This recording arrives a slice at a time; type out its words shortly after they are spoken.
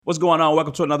What's going on?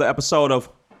 Welcome to another episode of...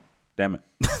 Damn it.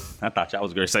 I thought y'all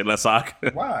was going to say Let's Talk.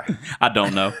 Why? I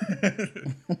don't know.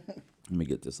 Let me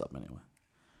get this up anyway.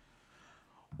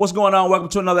 What's going on? Welcome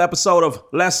to another episode of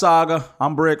Let's Saga.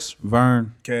 I'm Bricks.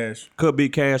 Vern. Cash. Could be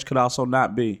Cash, could also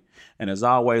not be. And as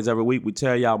always, every week we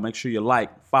tell y'all, make sure you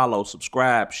like, follow,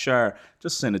 subscribe, share.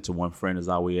 Just send it to one friend is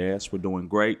all we ask. We're doing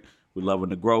great. We're loving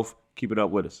the growth. Keep it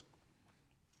up with us.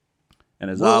 And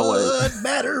as always...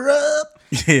 Batter up.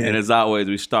 And as always,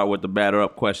 we start with the batter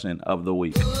up question of the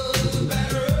week. All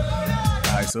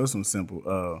right, so it's some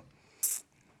simple.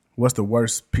 What's the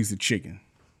worst piece of chicken?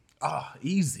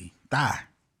 Easy. Thigh.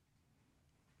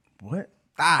 What?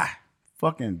 Thigh.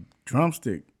 Fucking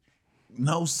drumstick.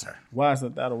 No, sir. Why is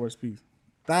that the worst piece?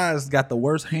 Thigh's got the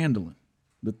worst handling.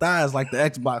 The thigh is like the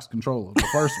Xbox controller, the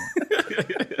first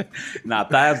one. Nah,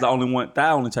 thigh's the only one.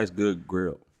 Thigh only tastes good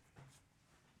grilled.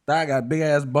 Thigh got big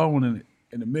ass bone in it.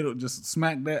 In the middle, just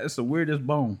smack that. It's the weirdest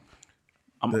bone.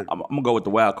 I'm gonna go with the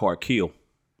wild card, kill.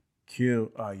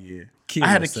 Kill. Oh, yeah. Kill I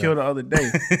had yourself. to kill the other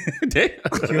day.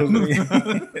 Damn. Kills me.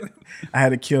 I had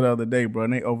to kill the other day, bro,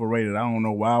 and they overrated. I don't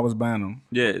know why I was buying them.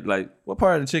 Yeah, like What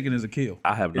part of the chicken is a kill?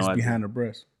 I have no It's idea. behind the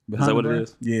breast. Is that what it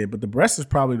is? Yeah, but the breast is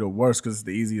probably the worst because it's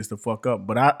the easiest to fuck up.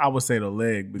 But I would say the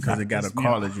leg because it got a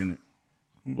cartilage in it.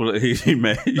 Well, he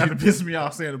made. Not to piss me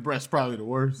off saying the breast's probably the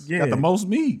worst. Yeah. Got the most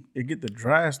meat. It get the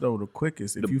driest though the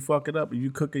quickest. If you fuck it up, if you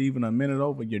cook it even a minute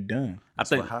over, you're done. I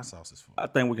think hot sauce is for. I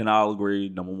think we can all agree.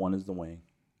 Number one is the wing.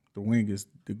 The wing is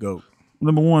the goat.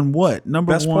 Number one, what?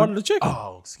 Number Best one. part of the chicken.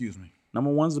 Oh, excuse me. Number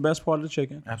one's the best part of the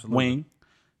chicken. Absolutely. Wing.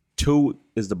 Two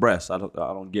is the breast. I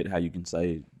don't get how you can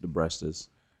say the breast is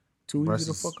Too Breast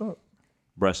easy to is- fuck up.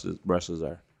 breast is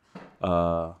there.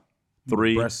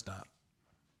 Three Breast stop.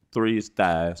 three is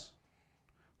thighs.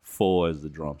 Four is the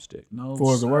drumstick. No,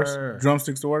 Four is the sir. worst.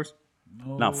 Drumsticks the worst.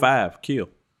 No, Now five, kill.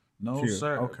 No, Kill.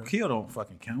 sir. Okay. Kill don't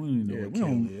fucking count. We don't even know Yeah, what we kill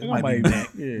don't- is. it Might might be be- neck.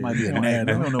 yeah, Might be we a don't neck. add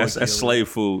We that. don't know That's what kill slave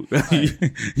food.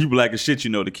 You black as shit,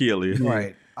 you know what the kill is. is.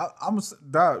 Right.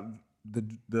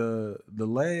 The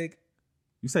leg.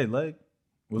 You say leg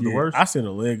was the Yeah, worst. I said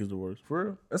the leg is the worst. For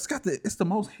real? It's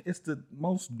the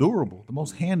most durable, the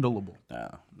most handleable. Nah.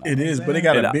 It is, but it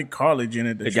got It- a big cartilage in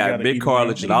it. That it you got gotta big eat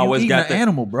cartilage. around. It always you got eating an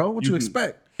animal, bro. What you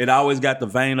expect? It always got the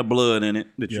vein of blood in it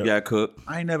that you Yep. got cooked.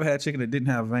 I ain't never had chicken that didn't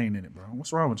have vein in it, bro.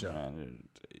 What's wrong with y'all? Man,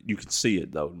 you can see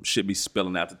it though. Shit be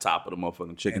spilling out the top of the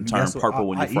motherfucking chicken. And Turn guess what? purple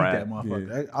when you I fry eat it. that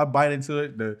motherfucker. I bite into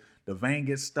it. The vein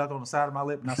gets stuck on the side of my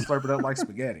lip, and I slurp it up like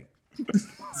spaghetti.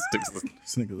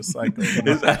 This nigga's a psycho.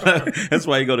 That's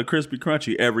why you go to Crispy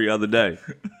Crunchy every other day.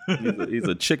 He's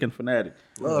a chicken fanatic.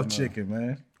 Love chicken,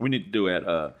 man. We need to do it.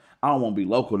 I don't want to be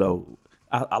local though.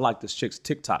 I like this chick's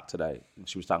TikTok today, and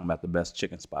she was talking about the best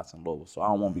chicken spots in Louisville. So I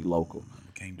don't want to be local.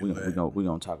 Can't do We're that.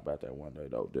 gonna talk about that one day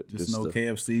though. Just know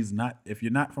KFC's not. If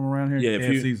you're not from around here, Yeah,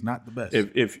 if you- KFC's not the best.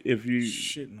 If you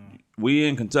Shit, no. we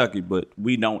in Kentucky, but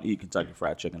we don't eat Kentucky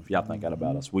Fried Chicken. If y'all think that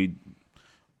about us, we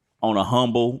on a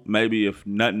humble. Maybe if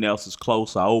nothing else is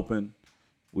close or open,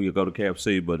 we could go to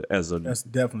KFC. But as a That's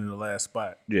definitely the last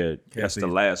spot. yeah, that's the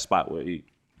last spot we'll eat.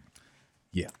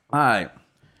 yeah, All right,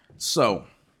 so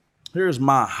here's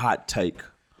my hot take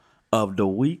of the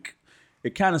week.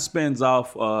 It kind of spins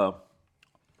off. Y'all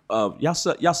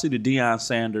see the Deion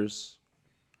Sanders,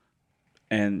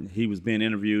 and he was being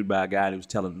interviewed by a guy who was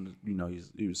telling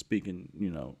he was speaking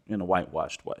in a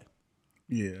whitewashed way.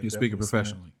 Yeah, you're speaking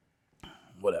professionally.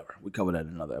 Whatever. We covered that in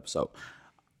another episode.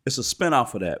 It's a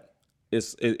spinoff of that.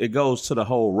 It goes to the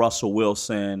whole Russell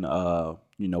Wilson,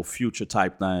 future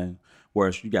type thing, where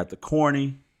you got the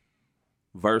corny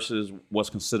versus what's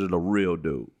considered a real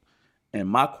dude. And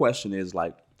my question is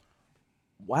like,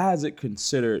 why is it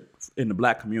considered in the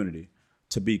black community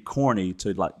to be corny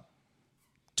to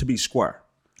be square?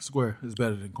 Square is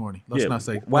better than corny. Let's Yeah. not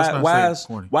say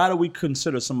corny. Why do we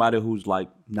consider somebody who's like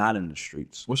not in the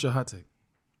streets? What's your hot take?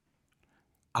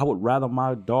 I would rather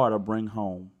my daughter bring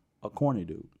home a corny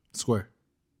dude. Square.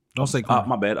 Don't say corny.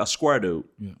 My bad, a square dude.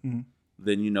 Yeah.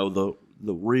 Than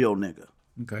the real nigga.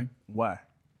 Okay. Why?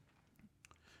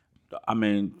 I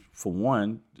mean, for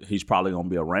one, he's probably gonna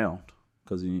be around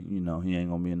because he ain't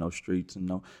gonna be in no streets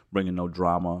and bringing no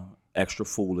drama, extra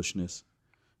foolishness.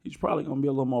 He's probably gonna be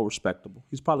a little more respectable.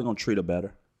 He's probably gonna treat her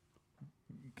better.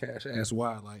 Cash asked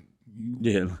why. Like,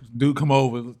 Yeah, dude, come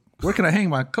over. Where can I hang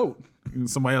my coat? And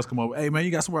somebody else come over. Hey man,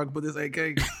 you got somewhere I can put this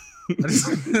AK?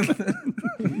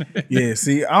 Yeah,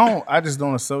 see, I just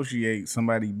don't associate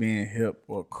somebody being hip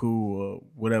or cool or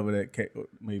whatever that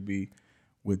may be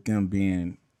with them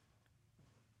being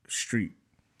street.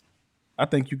 I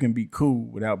think you can be cool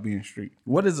without being street.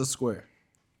 What is a square?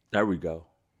 there we go.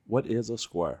 What is a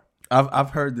square? I've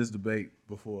heard this debate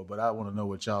before, but I want to know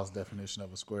what y'all's definition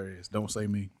of a square is. Don't say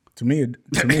me. To me,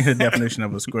 the definition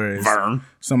of a square is Vern.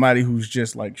 somebody who's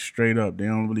just like straight up. They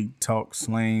don't really talk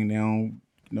slang. They don't,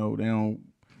 they don't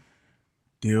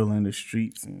deal in the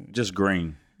streets. And, Just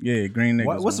green. yeah, green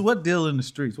niggas. What deal in the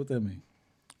streets? What that mean?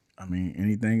 I mean,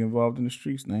 anything involved in the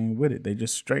streets, they ain't with it. They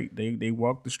just straight. They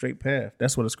walk the straight path.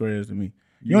 That's what a square is to me.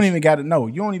 You don't even got to know.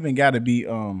 You don't even got to be.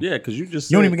 Yeah, because you just.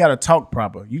 You don't even got to talk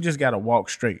proper. You just got to walk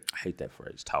straight. I hate that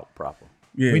phrase. Talk proper.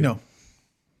 Yeah, We know.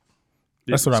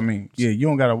 That's what I mean. Yeah, you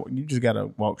don't gotta. You just gotta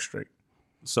walk straight.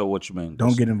 So what you mean?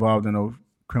 Don't get involved in no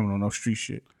criminal, no street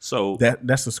shit. So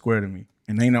That's a square to me,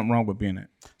 and ain't nothing wrong with being that.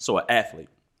 So an athlete,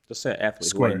 just say an athlete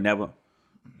Square.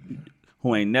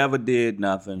 who ain't never did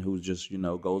nothing, who just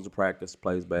goes to practice,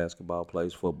 plays basketball,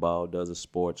 plays football, does his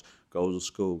sports, goes to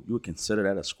school. You would consider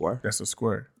that a square? That's a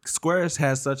square, Squares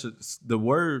has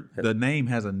the name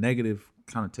has a negative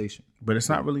connotation. but it's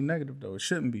not really negative though. It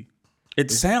shouldn't be. It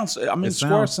sounds. I mean,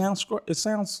 square sounds square. It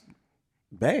sounds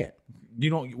bad. You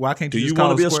don't. Why can't Do you you just call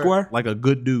wanna it be a square? like a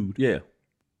good dude? Yeah.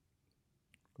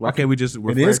 Why can't we just?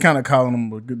 It is kind of calling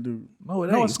them a good dude. No,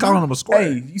 it ain't. It's calling them a square.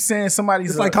 Hey, you saying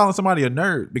somebody's It's like calling somebody a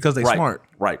nerd because they Right. smart.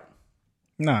 Right.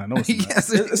 Nah, no, it's not.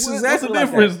 Yes, It's what's exactly the like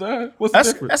difference, dog? What's the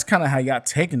That's difference? kind of how y'all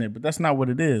taking it, but that's not what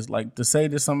it is. Like to say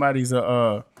that somebody's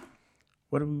a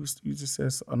what did you just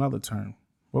said another term.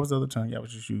 What was the other term y'all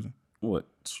was just using? What?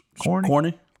 Corny?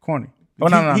 Corny. Corny. Oh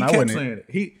no, He I kept wasn't. saying it.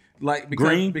 He because,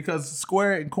 Green? because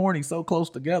square and corny so close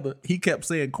together. He kept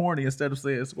saying corny instead of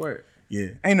saying square. Yeah,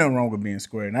 ain't nothing wrong with being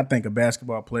square. And I think a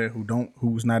basketball player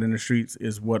who's not in the streets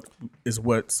is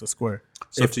what's a square.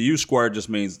 So to you, square just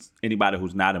means anybody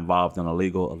who's not involved in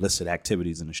illegal, illicit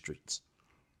activities in the streets.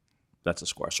 That's a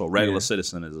square. So a regular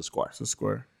citizen is a square. It's a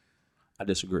square. I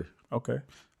disagree. Okay.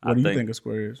 I What do you think- think a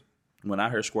square is? When I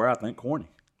hear square, I think corny.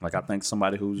 Like I think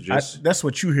somebody who's just. That's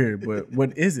what you hear, but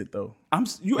what is it though?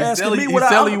 You He's asking telling- me he's what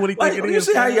telling you what he like, think it you is,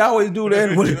 see how man. you always do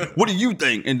that? What do you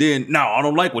think? And then no, I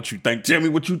don't like what you think. Tell me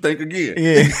what you think again.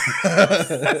 Yeah.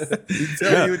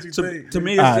 Tell you what you think. To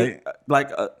me, it's just,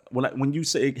 like when you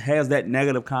say it has that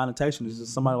negative connotation, it's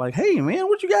just somebody like, hey man,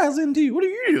 what you guys into? What are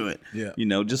you doing?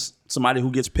 Yeah. Just somebody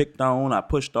who gets picked on, or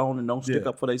pushed on, and don't stick Yeah.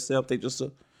 up for themselves. They just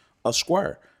a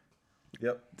square.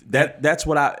 Yep. That's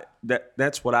what I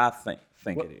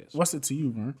think it is. What's it to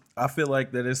you, man? I feel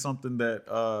like that is something that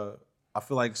I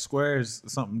feel like square is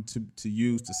something to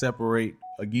use to separate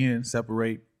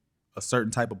a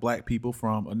certain type of black people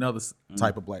from another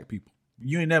type of black people.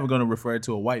 You ain't never gonna refer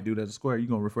to a white dude as a square. You're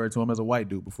gonna refer to him as a white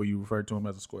dude before you refer to him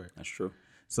as a square. That's true.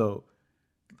 So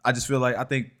I just feel like I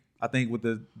think with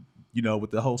the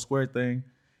with the whole square thing,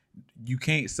 you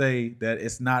can't say that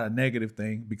it's not a negative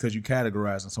thing because you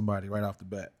categorizing somebody right off the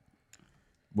bat.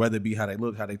 Whether it be how they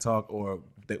look, how they talk, or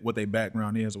what their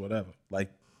background is, or whatever. Like,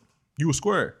 you a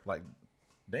square. Like,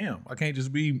 damn, I can't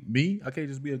just be me. I can't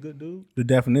just be a good dude. The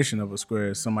definition of a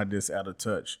square is somebody that's out of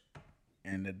touch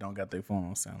and that don't got their phone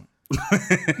on silent.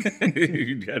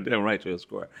 You got that right, you're a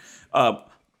square. A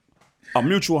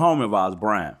mutual home of ours,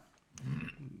 Brian,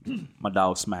 my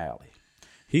dog Smiley.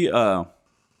 He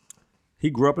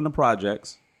grew up in the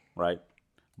projects, right?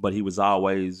 But he was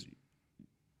always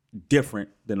different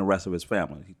than the rest of his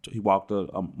family. He walked a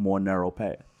more narrow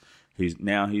path. He's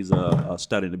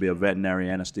studying to be a veterinary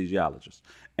anesthesiologist,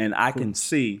 and I can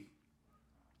see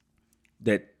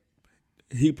that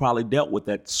he probably dealt with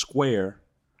that square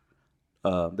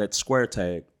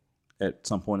tag at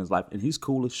some point in his life, and he's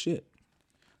cool as shit.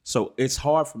 So it's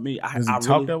hard for me. Does he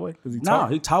talk that way? Does he No,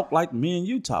 talk? he talk like me and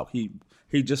you talk. He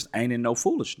just ain't in no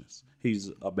foolishness.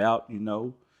 He's about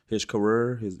his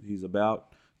career. He's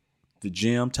about the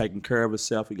gym, taking care of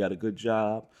himself. He got a good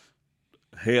job,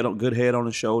 good head on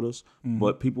his shoulders. Mm-hmm.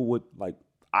 But people would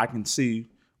I can see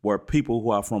where people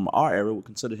who are from our area would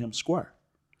consider him square.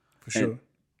 For sure.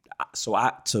 So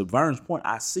to Vern's point,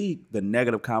 I see the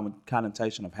negative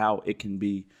connotation of how it can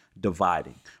be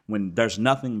dividing. When there's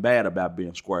nothing bad about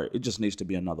being square, it just needs to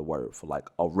be another word for like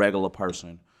a regular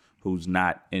person who's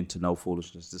not into no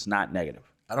foolishness. It's not negative.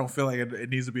 I don't feel like it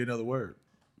needs to be another word.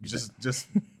 Just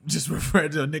refer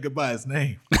to a nigga by his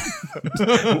name.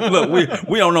 Look,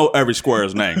 we don't know every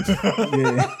square's name.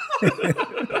 Yeah.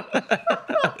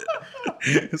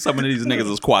 Some of these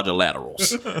niggas is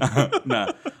quadrilaterals.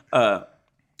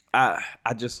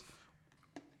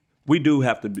 We do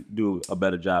have to do a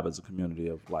better job as a community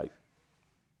of like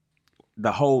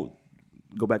go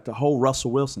back to the whole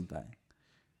Russell Wilson thing.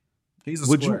 He's a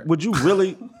square. Would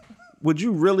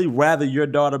you really rather your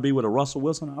daughter be with a Russell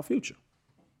Wilson in our future?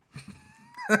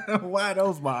 Why are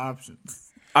those my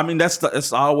options? I mean,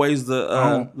 it's always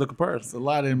the It's comparison. a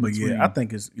lot in But between. yeah, I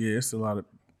think it's a lot of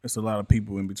it's a lot of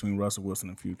people in between Russell Wilson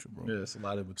and Future, bro. Yeah, it's a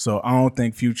lot of. So I don't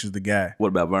think Future's the guy. What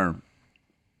about Vern?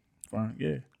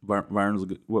 Yeah. Vern's a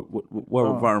good. Where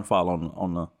would Vern fall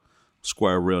on the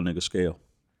square real nigga scale?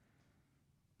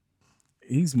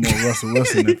 He's more Russell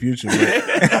Wilson than Future, man.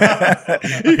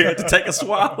 You had to take a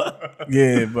swallow.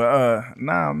 Yeah, but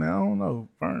nah, man, I don't know.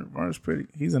 Vern's pretty.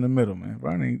 He's in the middle, man.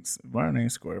 Vern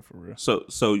ain't square for real.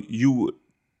 So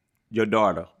your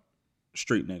daughter,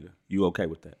 street nigga, you okay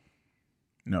with that?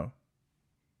 No.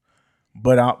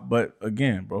 But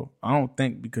again, bro, I don't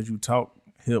think because you talk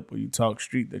hip or you talk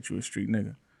street that you a street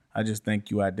nigga. I just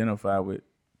think you identify with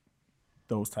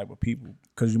those type of people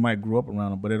because you might grow up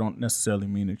around them, but it don't necessarily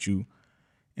mean that you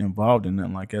involved in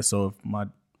nothing like that. So if my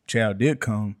child did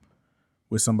come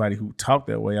with somebody who talked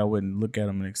that way, I wouldn't look at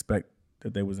them and expect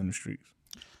that they was in the streets.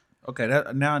 Okay,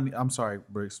 I'm sorry,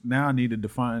 Bricks. Now I need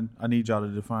y'all to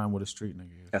define what a street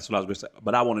nigga is. That's what I was gonna say.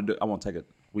 But I want to take it.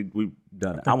 We've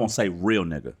done it. I won't say real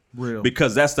nigga. Real.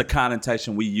 Because that's the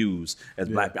connotation we use as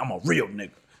black people. I'm a real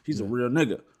nigga. He's a real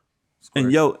nigga. In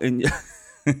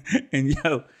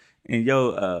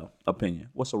your opinion,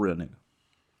 what's a real nigga?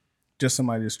 Just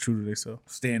somebody that's true to themselves.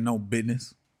 Stand no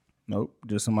business. Nope.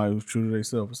 Just somebody who's true to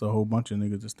themselves. It's a whole bunch of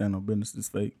niggas that stand on business that's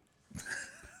fake.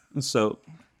 So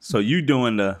you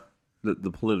doing the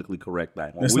politically correct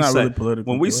thing. It's not really politically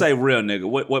When we correct. say real nigga,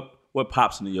 what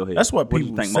pops into your head? That's what do you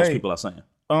people think say. most people are saying?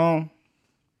 I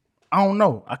don't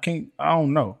know. I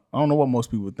don't know. I don't know what most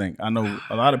people think. I know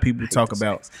a lot of people talk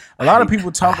about. A lot of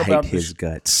people talk about his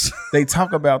guts. They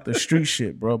talk about the street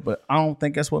shit, bro. But I don't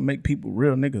think that's what make people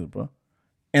real niggas, bro.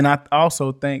 And I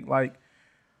also think like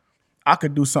I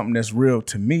could do something that's real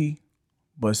to me,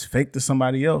 but it's fake to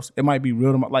somebody else. It might be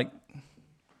real to my like.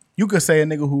 You could say a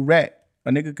nigga who rat.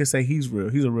 A nigga could say he's real.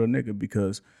 He's a real nigga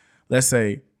because let's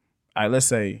say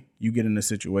you get in a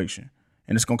situation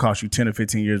and it's gonna cost you 10 or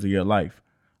 15 years of your life.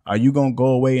 Are you gonna go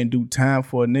away and do time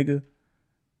for a nigga?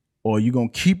 Or are you gonna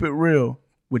keep it real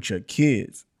with your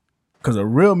kids? Because a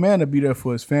real man will be there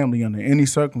for his family under any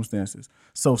circumstances.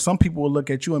 So some people will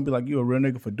look at you and be like, you a real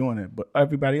nigga for doing that. But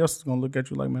everybody else is gonna look at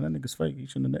you like, man, that nigga's fake. He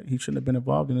shouldn't have been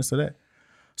involved in this or that.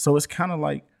 So it's kind of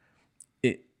like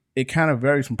it kind of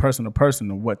varies from person to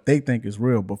person and what they think is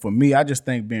real. But for me, I just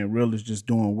think being real is just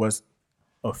doing what's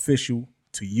official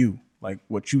to you, like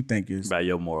what you think is by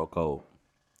your moral code.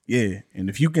 Yeah, and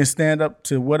if you can stand up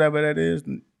to whatever that is,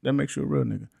 that makes you a real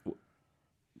nigga.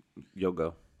 Yo,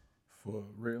 go. For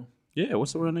real? Yeah,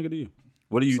 what's a real nigga to you?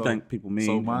 What do you think people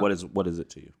mean? What is it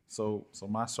to you? So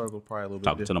my circle's probably a little bit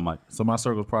Talking different. to the mic. So my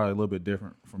circle's probably a little bit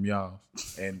different from y'all,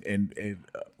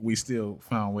 and we still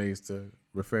found ways to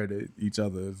refer to each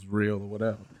other as real or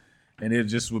whatever. And it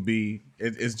just would be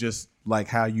it's just like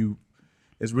how you.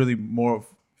 It's really more, of,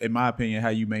 in my opinion, how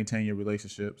you maintain your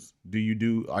relationships.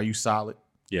 Are you solid?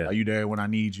 Yeah. Are you there when I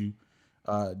need you?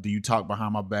 Do you talk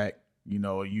behind my back? You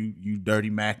know, you dirty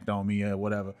Mac'd on me or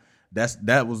whatever.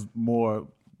 That was more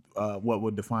what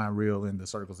would define real in the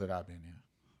circles that I've been in.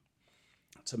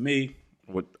 To me,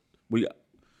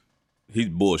 he's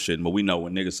bullshitting, but we know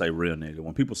when niggas say real nigga.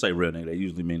 When people say real nigga, they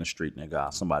usually mean a street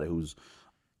nigga, somebody who's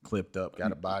clipped up,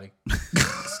 got a body.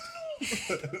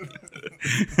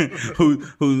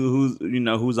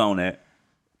 who's on that.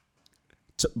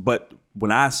 But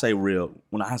when I say a real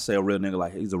nigga,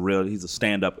 like he's a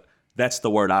stand up. That's the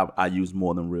word I use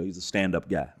more than real. He's a stand up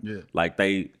guy. Yeah. Like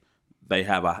they're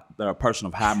a person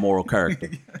of high moral character.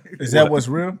 Is that what's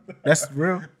real? That's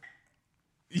real.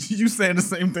 You saying the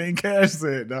same thing Cash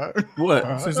said, dog. What?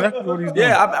 That's exactly what he's doing.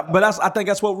 Yeah, but I think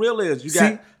that's what real is. You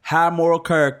got high moral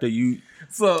character.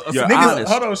 So you're niggas,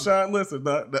 honest. hold on, Sean. Listen,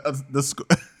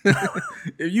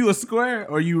 if you a square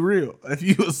or you real. If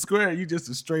you a square, you just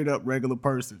a straight up regular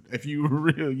person. If you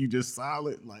real, you just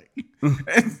solid. Like, see,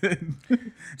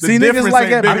 niggas like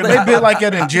that. They been like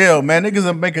that in jail, man. Niggas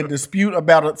will make a dispute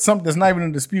about something that's not even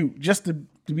a dispute just to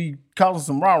be causing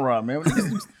some rah-rah, man.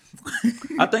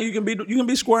 I think you can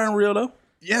be square and real though.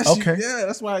 Yes. Okay. Yeah,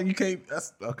 that's why you can't.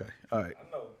 That's okay. All right. I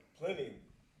know plenty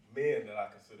men that I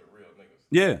consider real niggas.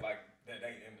 Yeah. Like that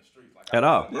ain't in the streets. Like At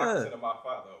all. I consider my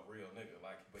father a real nigga.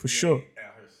 Like but For he sure. ain't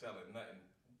out here selling nothing,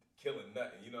 killing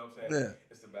nothing. You know what I'm saying? Yeah.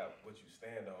 It's about what you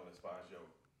stand on as far as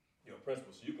your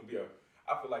principles. So you can be I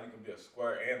feel like you can be a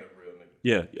square and a real nigga.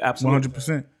 Yeah, absolutely.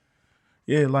 100%.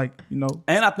 Yeah, like,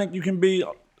 And I think you can be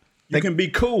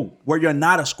cool where you're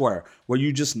not a square, where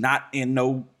you just not in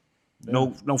no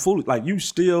fool. Like you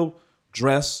still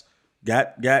dress,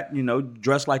 got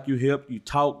dress like you hip, you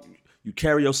talk, you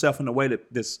carry yourself in a way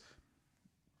that the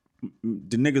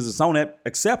niggas that's on that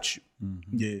accept you.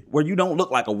 Mm-hmm. Yeah. Where you don't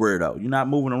look like a weirdo. You're not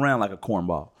moving around like a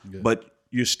cornball. Yeah. But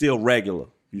you're still regular.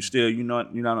 You still you're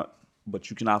not but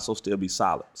you can also still be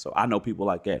solid. So I know people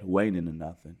like that who ain't into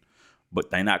nothing,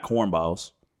 but they not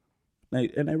cornballs.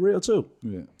 And they real too.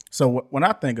 Yeah. So when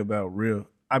I think about real,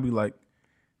 I be like,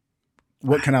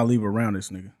 what can I leave around this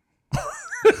nigga?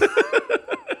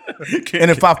 And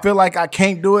if I feel like I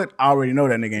can't do it, I already know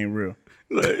that nigga ain't real.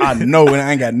 I know, and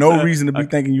I ain't got no reason to be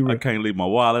thinking you real. I can't leave my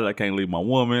wallet. I can't leave my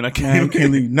woman. I Man, you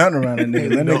can't leave nothing around that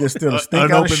nigga. That nigga still a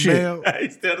stink out of shit. Mail. He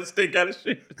still the stink out of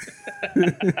shit.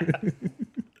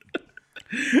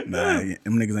 Nah, them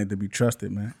niggas ain't to be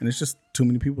trusted, man. And it's just too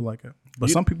many people like that. But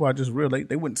some people are just real.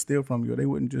 They wouldn't steal from you. Or they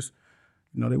wouldn't just,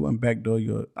 they wouldn't backdoor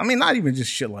you. I mean, not even just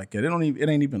shit like that. It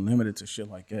ain't even limited to shit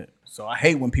like that. So I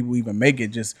hate when people even make it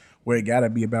just where it gotta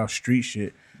be about street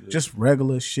shit. Yeah. Just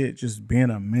regular shit. Just being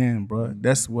a man, bro.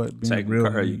 That's what being taking real.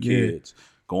 Care of your kids,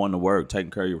 going to work,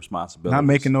 taking care of your responsibilities. Not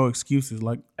making no excuses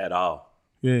like at all.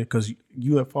 Yeah, because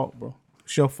you at fault, bro.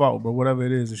 It's your fault, bro. Whatever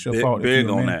it is, it's your fault. Big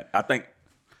on that. I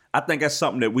think that's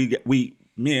something that we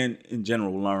men in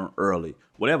general learn early.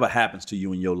 Whatever happens to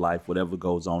you in your life, whatever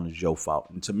goes on is your fault.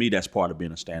 And to me, that's part of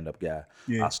being a stand-up guy.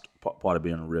 Yeah. Part of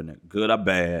being a real nigga. Good or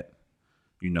bad,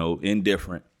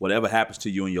 indifferent. Whatever happens to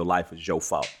you in your life is your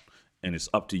fault. And it's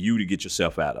up to you to get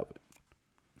yourself out of it.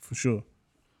 For sure.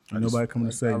 Nobody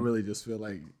coming to say. I really just feel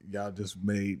like y'all just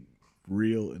made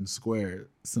real and square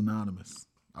synonymous.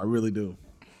 I really do.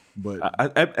 But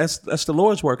that's the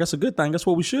Lord's work. That's a good thing. That's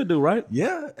what we should do, right?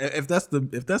 Yeah. If that's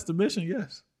the mission,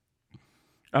 yes.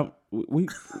 We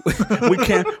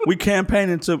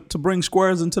campaigning to bring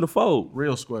squares into the fold.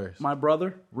 Real squares, my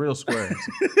brother. Real squares.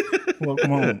 Welcome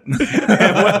home.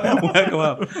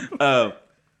 Welcome home.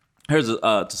 Here's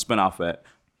to spin off at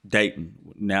dating.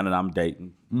 Now that I'm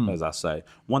dating, as I say,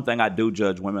 one thing I do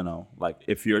judge women on, like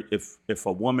if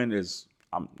a woman is,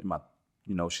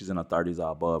 she's in her 30s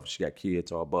or above, she got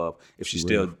kids or above. If she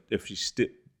still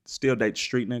dates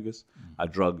street niggas, or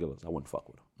drug dealers, I wouldn't fuck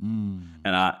with her.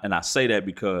 And I say that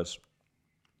because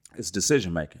it's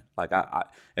decision making. Like I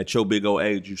at your big old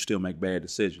age, you still make bad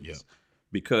decisions. Yeah.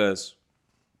 Because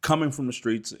coming from the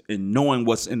streets and knowing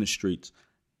what's in the streets,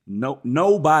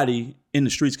 nobody in the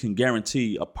streets can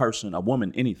guarantee a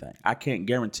woman anything. I can't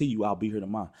guarantee you I'll be here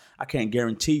tomorrow. I can't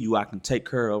guarantee you I can take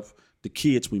care of the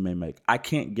kids we may make. I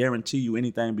can't guarantee you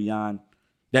anything beyond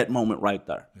that moment right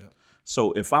there. Yeah.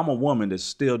 So if I'm a woman that's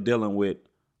still dealing with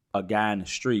a guy in the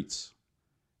streets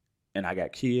and I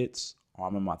got kids or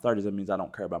I'm in my 30s, that means I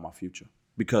don't care about my future.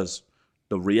 Because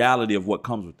the reality of what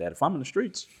comes with that, if I'm in the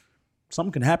streets,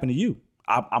 something can happen to you.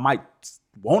 I might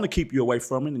want to keep you away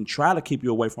from it and try to keep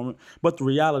you away from it, but the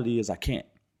reality is I can't.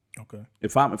 Okay.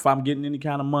 If I'm getting any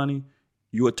kind of money,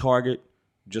 you're a target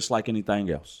just like anything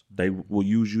else. They will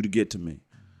use you to get to me.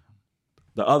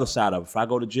 The other side of it, if I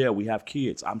go to jail, we have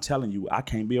kids. I'm telling you, I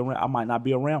can't be around. I might not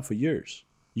be around for years.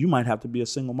 You might have to be a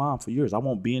single mom for years. I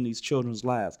won't be in these children's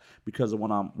lives because of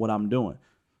what I'm doing.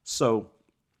 So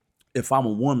if I'm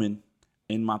a woman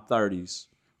in my 30s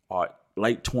or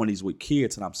late 20s with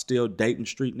kids and I'm still dating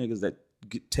street niggas, that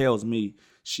tells me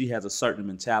she has a certain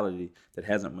mentality that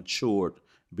hasn't matured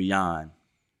beyond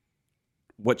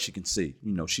what she can see.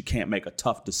 She can't make a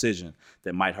tough decision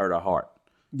that might hurt her heart.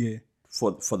 Yeah.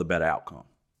 For the better outcome.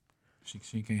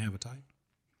 She can't have a type?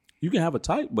 You can have a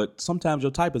type, but sometimes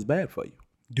your type is bad for you.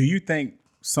 Do you think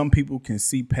some people can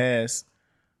see past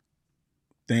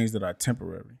things that are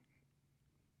temporary?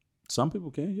 Some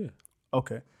people can, yeah.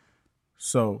 Okay.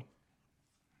 So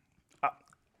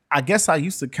I guess I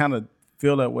used to kind of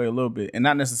feel that way a little bit, and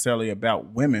not necessarily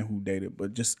about women who dated,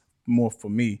 but just more for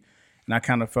me. And I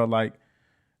kind of felt like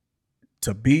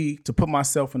to put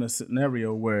myself in a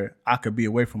scenario where I could be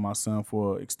away from my son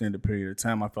for an extended period of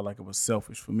time, I felt like it was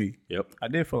selfish for me. Yep. I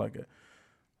did feel like that.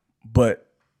 But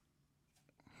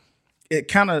it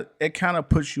kind of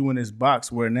puts you in this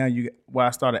box where where I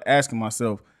started asking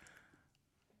myself,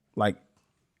 like,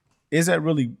 is that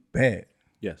really bad?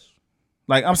 Yes.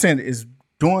 Like I'm saying, is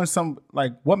doing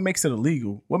what makes it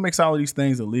illegal? What makes all of these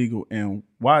things illegal, and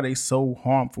why are they so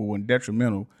harmful and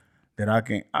detrimental that I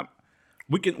can't?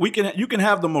 You can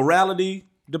have the morality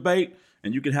debate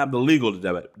and you can have the legal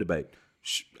debate.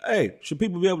 Hey, should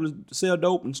people be able to sell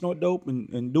dope and snort dope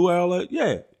and do all that?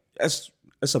 Yeah, it's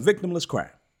a victimless crime.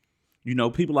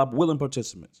 People are willing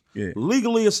participants. Yeah.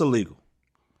 Legally, it's illegal.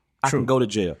 I can go to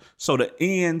jail. So the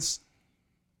ends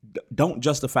don't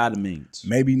justify the means.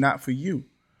 Maybe not for you,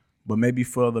 but maybe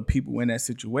for other people in that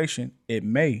situation, it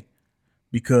may.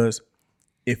 Because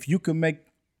if you can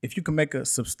make a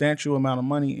substantial amount of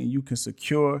money and you can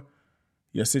secure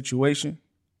your situation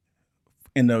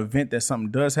in the event that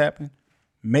something does happen,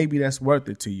 maybe that's worth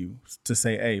it to you to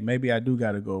say, hey, maybe I do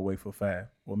got to go away for 5,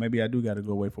 or maybe I do got to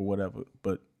go away for whatever.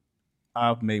 But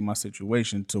I've made my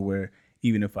situation to where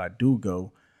even if I do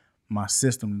go, my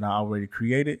system that I already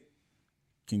created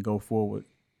can go forward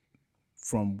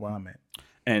from where I'm at.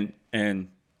 And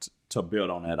to build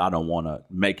on that, I don't want to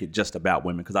make it just about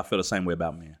women because I feel the same way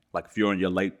about men. Like if you're in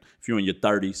your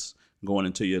 30s, going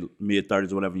into your mid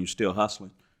 30s or whatever, you're still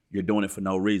hustling. You're doing it for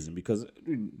no reason because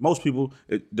most people,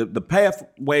 the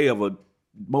pathway of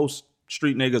most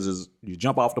street niggas is you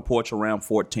jump off the porch around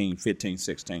 14, 15,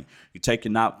 16. You take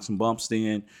your knocks and bumps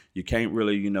in. You can't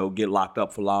really, get locked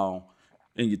up for long.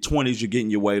 In your 20s, you're getting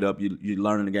your weight up. You're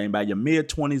learning the game. By your mid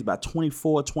 20s, by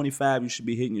 24, 25, you should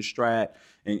be hitting your stride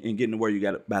and getting to where you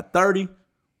got it. By 30,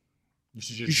 you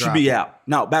should be out.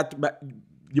 Now, about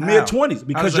your mid 20s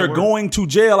because you're going to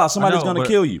jail or somebody's going to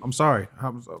kill you. I'm sorry.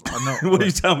 I know. What are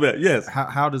you talking about? Yes.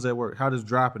 How does that work? How does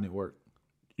dropping it work?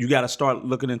 You got to start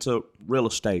looking into real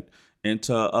estate,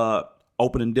 into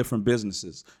opening different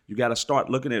businesses. You got to start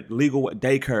looking at legal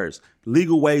daycares,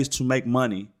 legal ways to make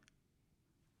money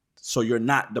so you're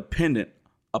not dependent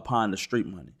upon the street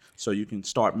money. So you can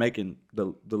start making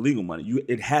the legal money.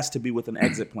 It has to be with an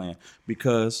exit plan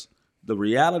because the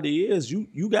reality is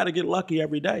you got to get lucky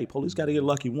every day. Police got to get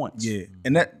lucky once. Yeah,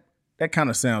 and that kind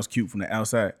of sounds cute from the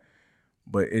outside,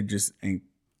 but it just ain't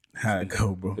how it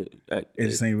go, bro. It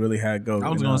just ain't really how it goes. I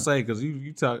was gonna say because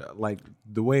you talk like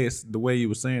the way you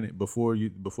were saying it before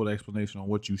the explanation on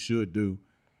what you should do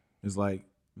is like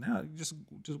now you just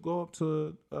go up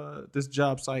to this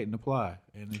job site and apply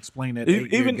and explain that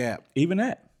 8-year gap. Even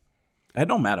that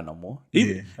don't matter no more.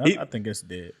 I think it's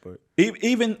dead. But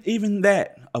even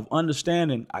that of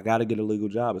understanding, I got to get a legal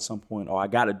job at some point, or I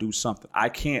got to do something. I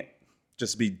can't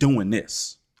just be doing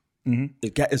this. Mm-hmm.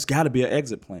 It's got to be an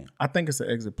exit plan. I think it's an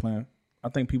exit plan. I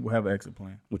think people have an exit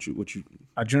plan. What you?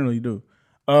 I generally do.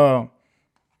 I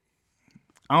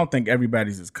don't think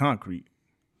everybody's as concrete.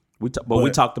 We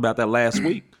talked about that last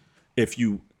week. If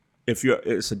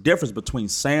it's a difference between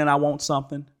saying I want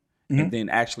something and then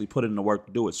actually putting in the work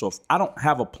to do it. So if I don't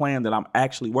have a plan that I'm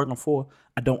actually working for,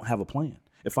 I don't have a plan.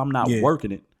 If I'm not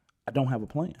working it, I don't have a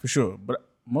plan. For sure. But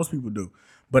most people do.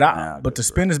 But to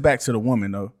spin this back to the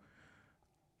woman though,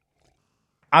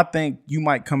 I think you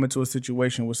might come into a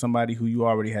situation with somebody who you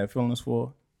already have feelings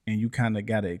for, and you kind of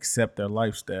got to accept their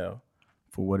lifestyle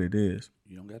for what it is.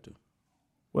 You don't got to.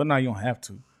 Well, no, you don't have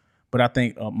to. But I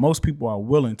think most people are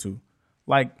willing to.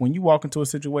 Like when you walk into a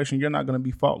situation, you're not going to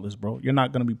be faultless, bro. You're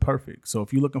not going to be perfect. So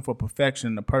if you're looking for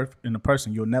perfection in a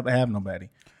person, you'll never have nobody.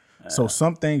 So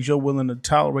some things you're willing to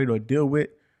tolerate or deal with,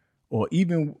 or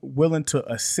even willing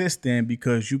to assist in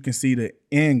because you can see the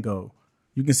end goal.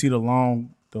 You can see the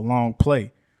long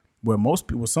play. Where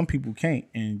some people can't,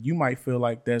 and you might feel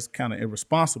like that's kind of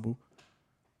irresponsible,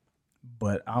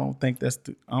 but I don't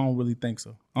really think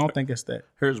so. I don't think it's that.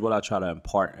 Here's what I try to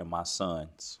impart in my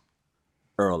sons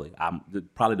early.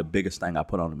 Probably the biggest thing I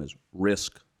put on them is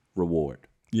risk, reward.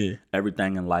 Yeah.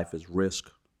 Everything in life is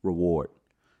risk, reward.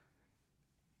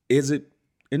 And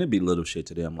it'd be little shit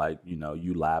to them, like,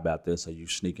 you lie about this or you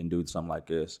sneak and do something like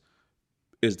this.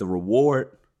 Is the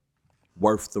reward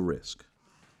worth the risk?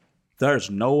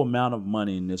 There's no amount of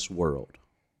money in this world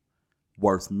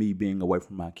worth me being away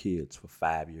from my kids for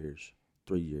 5 years,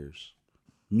 3 years.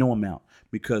 No amount.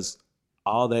 Because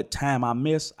all that time I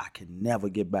miss, I can never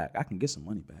get back. I can get some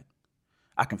money back.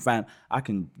 I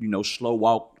can slow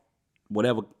walk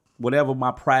whatever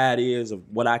my pride is of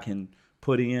what I can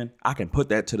put in, I can put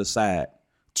that to the side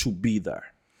to be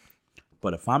there.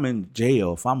 But if I'm in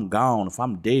jail, if I'm gone, if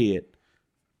I'm dead,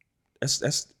 that's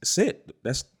it.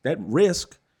 That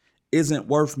risk isn't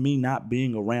worth me not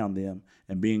being around them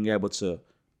and being able to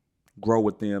grow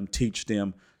with them, teach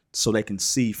them so they can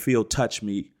see, feel, touch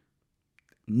me.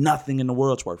 Nothing in the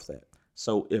world's worth that.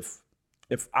 So if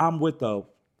I'm with a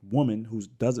woman who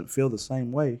doesn't feel the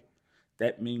same way,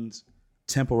 that means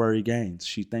temporary gains.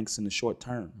 She thinks in the short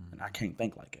term, and I can't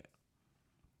think like that.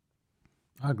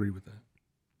 I agree with that.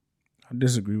 I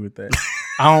disagree with that.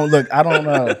 I don't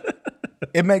know.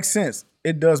 It makes sense.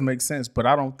 It does make sense, but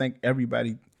I don't think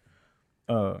everybody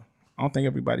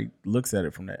looks at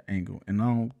it from that angle, and I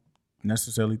don't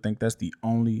necessarily think that's the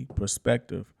only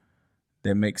perspective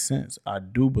that makes sense. I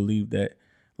do believe that,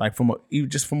 like from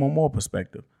a moral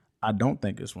perspective, I don't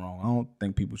think it's wrong. I don't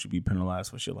think people should be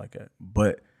penalized for shit like that.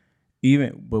 But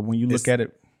when you look at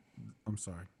it, I'm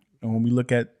sorry. And when we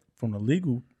look at from the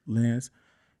legal lens,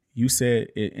 you said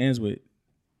it ends with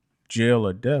jail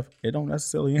or death. It don't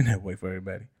necessarily end that way for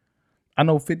everybody. I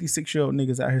know 56-year-old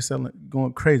niggas out here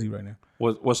going crazy right now.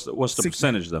 What's the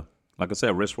percentage though? Like I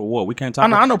said, risk reward. We can't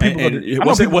talk. I know people.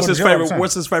 What's his favorite?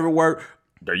 What's his favorite word?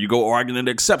 There you go, arguing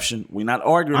the exception. We're not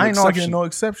arguing. I ain't the exception. arguing no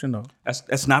exception though.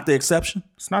 That's not the exception.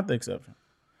 It's not the exception.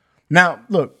 Now,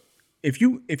 look, if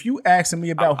you asking me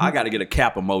about I got to get a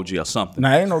cap emoji or something.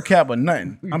 Nah, ain't no cap or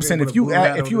nothing. I'm saying if you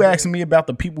asking me about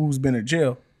the people who's been in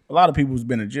jail, a lot of people who's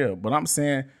been in jail. But I'm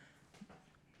saying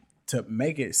to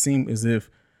make it seem as if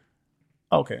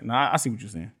I see what you're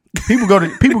saying. People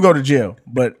go to jail,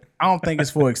 but I don't think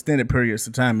it's for extended periods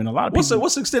of time. And a lot of people.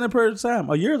 What's extended period of time?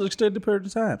 A year is extended period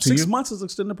of time. 6 months is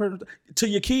extended period of time. To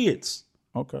your kids.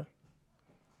 Okay.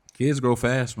 Kids grow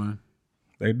fast, man.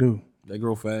 They do. They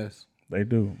grow fast. They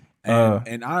do.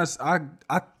 And I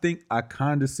think I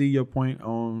kind of see your point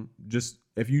on just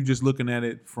if you just looking at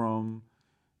it from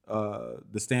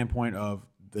the standpoint of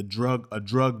a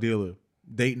drug dealer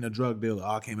dating a drug dealer.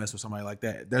 Oh, I can't mess with somebody like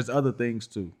that. There's other things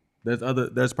too.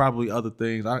 There's probably other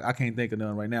things. I can't think of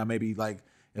none right now. Maybe like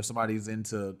if somebody's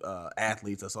into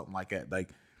athletes or something like that. Like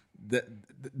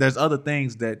there's other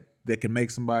things that can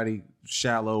make somebody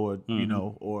shallow or you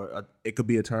know, or it could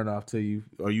be a turnoff to you,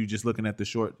 or you just looking at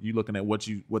you looking at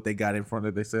what they got in front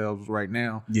of themselves right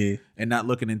now, and not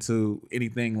looking into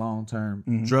anything long term.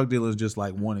 Drug dealer is just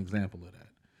like one example of that.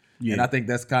 Yeah. And I think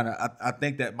that's kind of I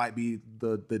think that might be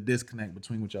the disconnect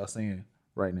between what y'all saying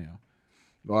right now.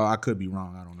 Well, I could be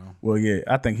wrong. I don't know. Well, yeah,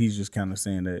 I think he's just kind of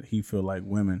saying that he feel like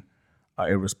women are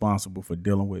irresponsible for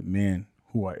dealing with men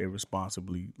who are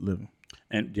irresponsibly living.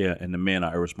 And the men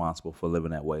are irresponsible for living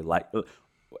that way. Like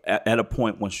at a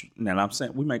point once, and I'm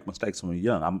saying we make mistakes when we're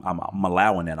young. I'm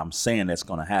allowing that. I'm saying that's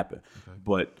going to happen. Okay.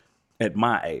 But at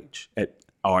my age,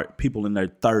 or people in their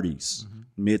 30s,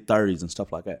 mid 30s, and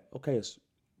stuff like that. Okay,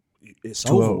 it's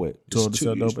over with. It's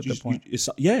at that point.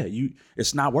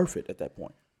 It's not worth it at that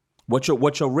point. What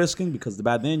you're risking, because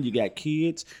by then you got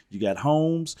kids, you got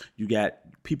homes, you got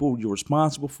people you're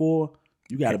responsible for.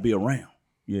 You got to be around.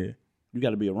 Yeah. You got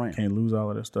to be around. Can't lose all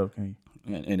of that stuff, can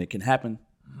you? And it can happen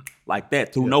like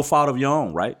that through no fault of your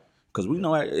own, right? Because we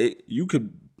know you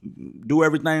could do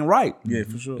everything right. Yeah,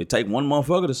 for sure. It take one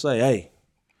motherfucker to say, "Hey,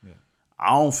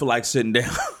 I don't feel like sitting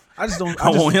down." I just don't.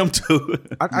 I want him to.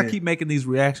 I keep making these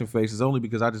reaction faces only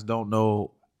because I just don't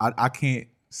know. I can't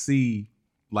see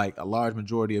like a large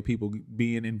majority of people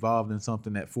being involved in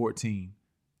something at 14.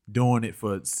 Doing it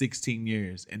for 16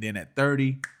 years, and then at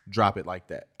 30, drop it like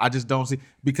that. I just don't see,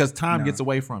 because time gets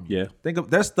away from you. Yeah.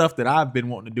 There's stuff that I've been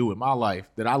wanting to do in my life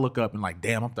that I look up and like,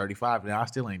 damn, I'm 35 now, I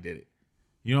still ain't did it.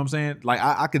 You know what I'm saying? Like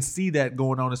I could see that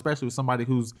going on, especially with somebody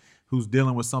who's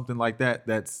dealing with something like that.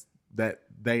 That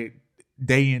they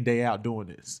day in day out doing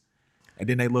this, and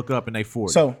then they look up and they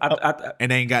 40. So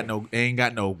and they ain't got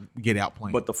no get out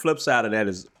plan. But the flip side of that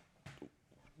is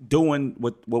doing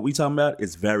what we talking about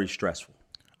is very stressful.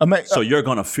 So you're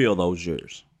gonna feel those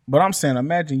years. But I'm saying,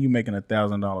 imagine you making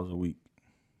 $1,000 a week.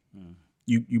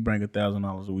 You bring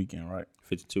 $1,000 a week in, right?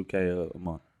 $52K a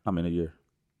month. I mean a year.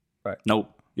 Right.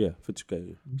 Nope. Yeah, $52K a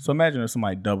year. So imagine if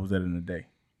somebody doubles that in a day.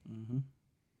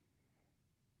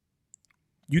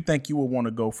 You think you would want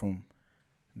to go from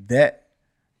that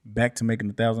back to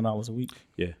making $1,000 a week?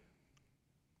 Yeah.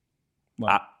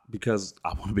 Like, because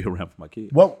I want to be around for my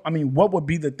kids. What would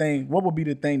be the thing? What would be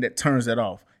the thing that turns that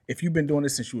off? If you've been doing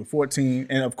this since you were 14,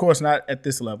 and of course not at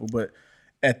this level, but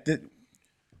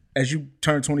as you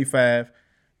turn 25,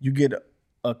 you get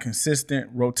a consistent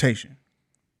rotation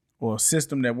or a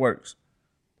system that works.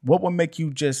 What would make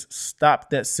you just stop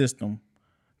that system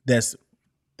that's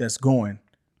going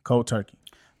cold turkey?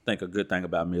 I think a good thing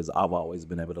about me is I've always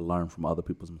been able to learn from other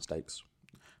people's mistakes.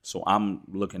 So I'm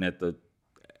looking at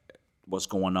what's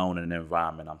going on in the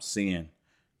environment. I'm seeing,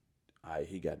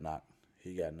 he got knocked.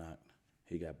 He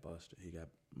got busted. He got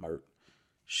murked.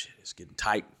 Shit, it's getting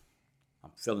tight.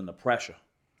 I'm feeling the pressure.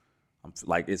 I'm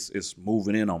like it's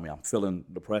moving in on me. I'm feeling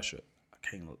the pressure.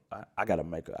 I gotta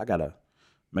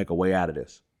make a way out of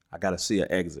this. I gotta see an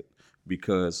exit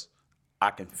because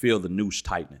I can feel the noose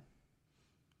tightening.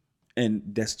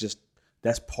 And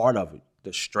that's part of it.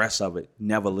 The stress of it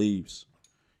never leaves.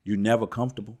 You're never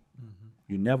comfortable.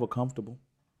 You're never comfortable.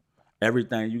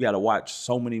 Everything, you got to watch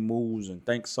so many moves and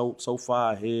think so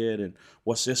far ahead, and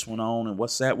what's this one on and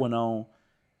what's that one on.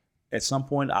 At some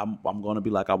point, I'm going to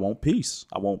be like, I want peace.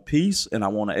 I want peace, and I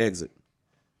want to exit.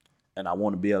 And I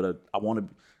want to be able to.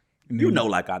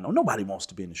 Like I know, nobody wants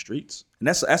to be in the streets, and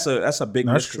that's a big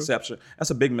misconception. True.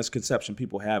 That's a big misconception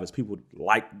people have. Is people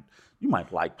you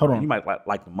might like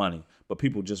the money, but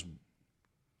people just,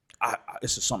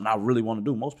 this is something I really want to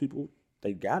do. Most people,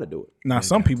 they got to do it. Now,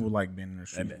 some people like being in the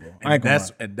street.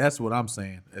 And that's what I'm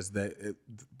saying is that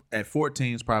at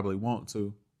 14s probably want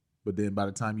to, but then by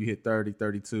the time you hit 30,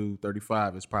 32,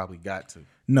 35, it's probably got to.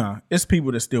 Nah, it's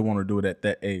people that still want to do it at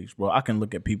that age. Bro, I can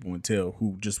look at people and tell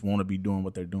who just want to be doing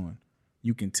what they're doing.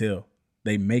 You can tell.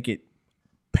 They make it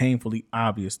painfully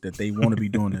obvious that they want to be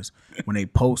doing this when they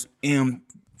post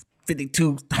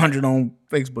M5200 on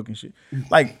Facebook and shit.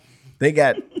 Like they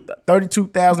got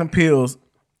 32,000 pills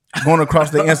going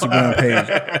across their Instagram page.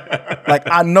 Like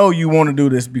I know you want to do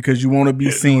this because you want to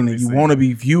be seen and you want to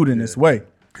be viewed in this way.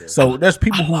 So there's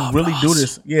people who really do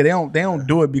this. Yeah, they don't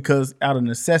do it because out of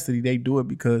necessity. They do it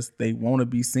because they want to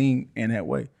be seen in that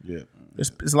way. Yeah.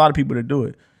 There's a lot of people that do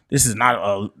it. This is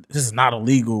not a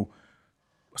legal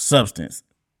substance.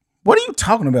 What are you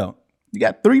talking about? You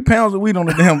got 3 pounds of weed on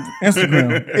the damn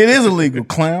Instagram. It is illegal,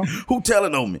 clown. Who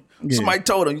telling on me? Yeah. Somebody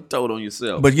told on you. Told on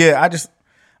yourself. But yeah,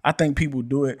 I think people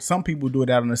do it. Some people do it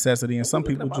out of necessity, and some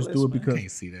people just do it because Can't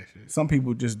see that shit. some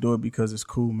people just do it because it's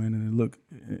cool, man, and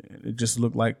it just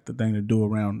look like the thing to do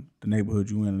around the neighborhood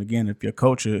you in. And again, if your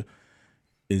culture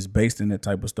is based in that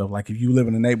type of stuff, like if you live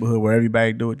in a neighborhood where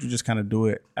everybody do it, you just kind of do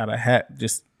it out of hat,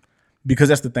 just because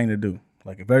that's the thing to do.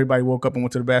 Like if everybody woke up and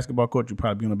went to the basketball court, you'd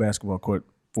probably be on the basketball court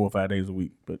 4 or 5 days a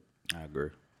week. But I agree.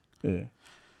 yeah.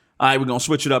 All right, we're gonna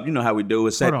switch it up. You know how we do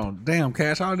it. Hold on. Damn,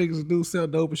 Cash, all niggas do sell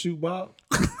dope and shoot ball.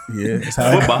 Yeah, it's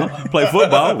how Football. Play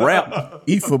football. Rap.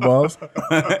 eat footballs.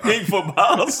 Eat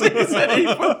football. See, he said eat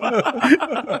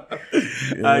football.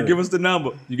 All right, give us the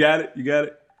number. You got it?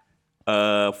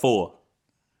 4.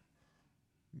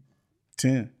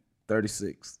 10.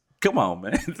 36. Come on,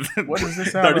 man. What is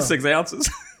this out of? 36 ounces.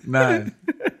 9.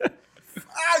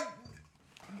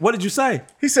 What did you say?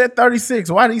 He said 36.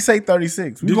 Why did he say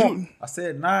 36? We gon- I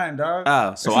said 9,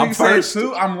 dog. So This I'm nigga said first.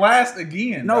 2. I'm last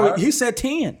again. No, dog. he said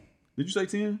 10. Did you say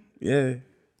 10? Yeah.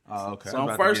 Oh, okay. So I I'm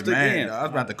was about to first get mad, again. dog. I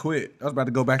was about to quit. I was about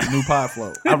to go back to New Pod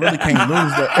Flow. I really can't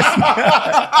lose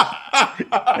that.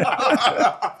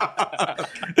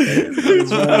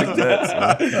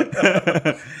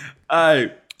 All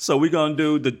right. So we're gonna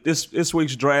do this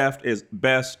week's draft is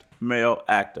best male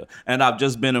actor, and I've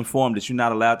just been informed that you're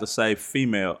not allowed to say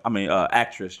female. I mean,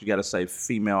 actress. You got to say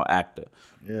female actor.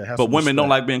 Yeah, have But some women don't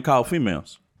respect. like being called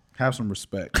females. Have some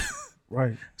respect.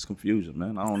 Right. It's confusion,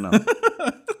 man. I don't know.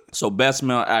 So best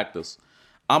male actors.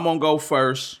 I'm gonna go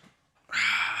first.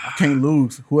 I can't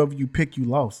lose. Whoever you pick, you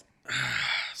lost.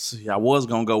 See, I was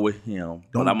gonna go with him.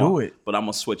 Don't but do it. But I'm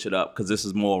gonna switch it up because this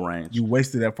is more range. You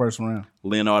wasted that first round.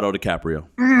 Leonardo DiCaprio.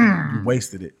 You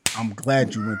wasted it. I'm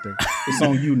glad you went there. It's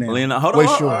on you now. Hold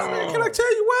Waste on. yours. Can I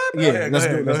tell you what? Yeah, let's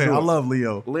do it. Let's do I it. love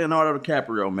Leo. Leonardo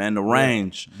DiCaprio, man, the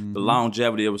range, the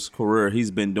longevity of his career,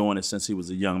 he's been doing it since he was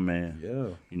a young man.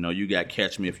 Yeah. You know, you got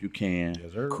Catch Me If You Can,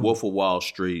 sir. Wolf of Wall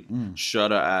Street,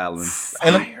 Shutter Island,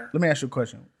 Hey, let me ask you a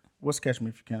question. What's Catch Me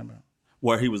If You Can about?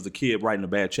 where he was the kid writing the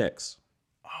bad checks.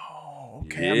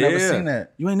 Okay, I've never seen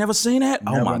that. You ain't never seen that?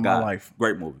 Never Oh my in my God. life.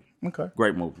 Great movie. Okay.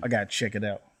 Great movie. I gotta check it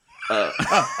out.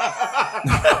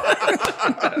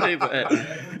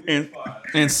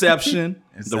 Inception,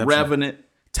 The Revenant,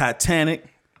 Titanic,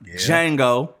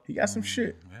 Django, He got some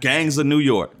shit. Gangs of New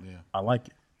York. I like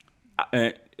it.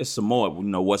 And it's some more, you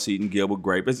know, What's Eating Gilbert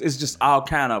Grape. It's just all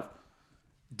kind of,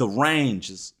 the range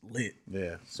is Lit.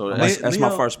 Yeah. so that's my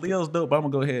first pick. Leo's dope, but I'm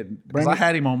gonna go ahead because Bring I me-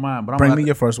 had him on mine. But I'm Bring about me to-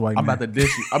 your first white I'm man. about to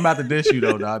dish you. I'm about to dish you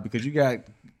though, dog, because you got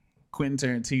Quentin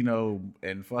Tarantino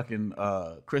and fucking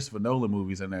Christopher Nolan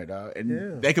movies in there, dog,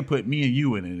 and they could put me and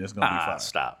you in it. And it's gonna be fine.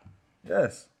 Stop.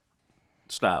 Yes.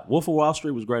 Stop. Wolf of Wall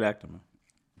Street was great acting, man.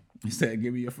 He said,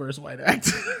 "Give me your first white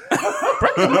actor."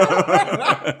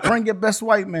 Bring your best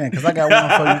white man, because I got one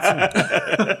for you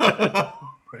too.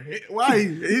 Why?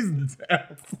 He's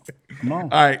Come on. all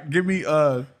right. Give me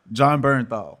John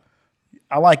Bernthal.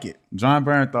 I like it. John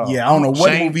Bernthal. Yeah, I don't know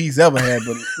what Shane- movie he's ever had,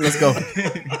 but let's go.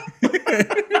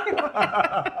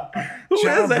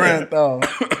 John Bernthal.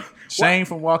 Shane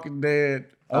from Walking Dead.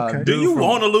 Okay. Dude Do you from-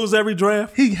 want to lose every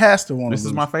draft? He has to want to This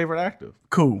is my favorite actor.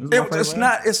 cool. It's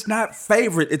not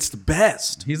favorite. It's the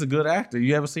best. He's a good actor.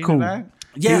 You ever seen Cool. him act?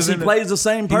 Yes, was he in the- plays the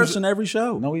same was- person every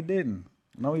show. No, he didn't.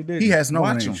 No, he didn't. He has no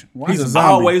Watch range. him. Watch He's a him.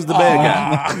 zombie. Always the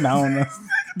bad guy. No.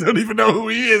 Don't even know who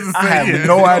he is. I have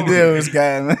no idea who this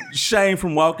guy, man. Shane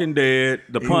from Walking Dead,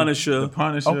 The Punisher. The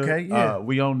Punisher. Okay, yeah.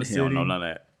 We Own the He City. don't know none of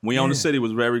that. We Own the City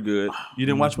was very good. You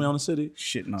didn't watch We Own the City?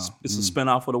 Shit, no. It's a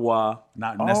spinoff of The Wire,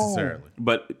 Not necessarily.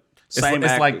 but It's, same.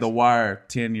 it's like actors. The Wire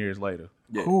 10 years later.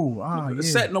 Yeah. Cool. Ah, yeah.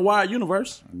 It's set in the Wire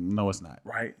universe. No, it's not.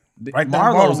 Right. Right there in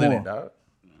Marlowe's in Baltimore. it, dog.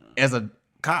 As a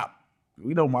cop.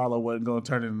 We know Marlowe wasn't going to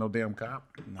turn into no damn cop.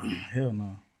 Hell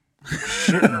no.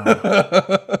 Shit, no.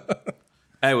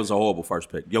 That was a horrible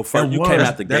first pick. You came was.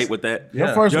 out the That's- gate with that. Your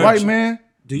Yeah. first Judge. white man,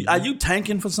 Are you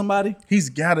tanking for somebody? he's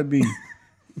got to be.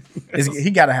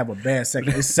 He got to have a bad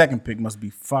second. His second pick must be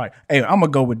fire. Hey, I'm going to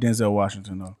go with Denzel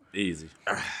Washington, though. Easy.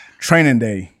 Training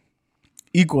Day,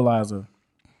 Equalizer,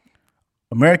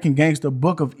 American Gangster,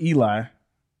 Book of Eli,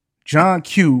 John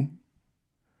Q,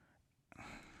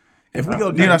 If we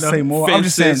go Need I say more? I'm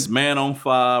just saying, Fences, Man on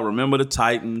Fire, Remember the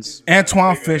Titans.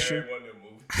 Antoine Fisher.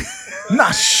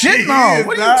 Nah, shit, no.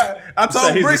 What are you I told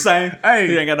he's the Bricks, same? Hey,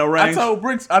 He ain't got no range?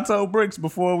 I told Bricks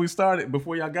before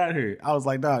y'all got here. I was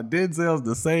like, nah, Denzel's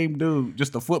the same dude,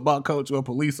 just a football coach or a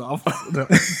police officer.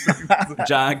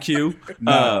 John Q.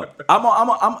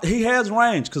 He has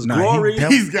range because Nah, Glory.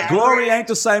 he's Glory ain't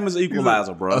the same as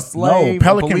Equalizer, bro. A slave,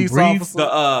 Pelican a police Brief.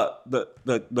 officer.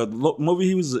 The movie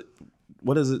he was,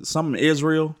 what is it? Something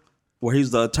Israel, where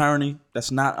he's the attorney. That's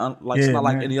not it's not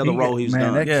like man. any other role he's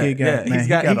done. That kid got, man,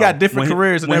 he got different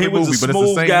careers in when every he was movie, a but it's the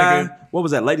smooth same guy. nigga. What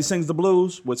was that? Lady Sings the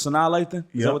Blues with Sanaa Lathan.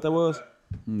 Is that what that was?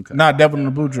 Nah, Devil in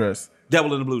the Blue Dress.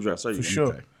 Devil in the Blue Dress. There you For go. sure.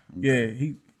 Okay. Yeah,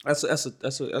 he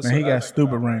Man, he got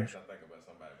stupid range.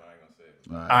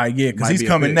 All right, yeah, because Might he's be a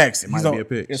coming pick. next. It He's might on. be a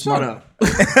pick. It's Shut my, up.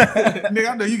 Nigga,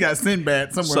 I know you got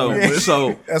Sinbad somewhere.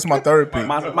 So that's my third pick.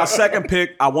 my second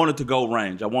pick, I wanted to go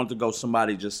range. I wanted to go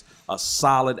somebody just a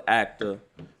solid actor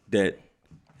that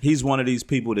he's one of these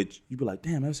people that you be like,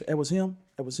 damn, that was him.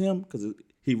 That was him because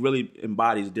he really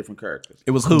embodies different characters.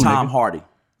 It was who, Tom nigga? Hardy.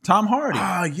 Tom Hardy.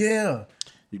 Ah, yeah.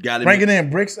 You got it. Bring it in,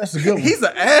 Bricks. That's a good one. He's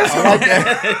an asshole. I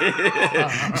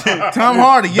like that. Tom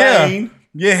Hardy, yeah. Bane.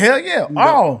 Yeah, hell yeah.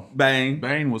 Oh. Bang.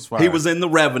 Bane was fire. He was in The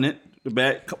Revenant. The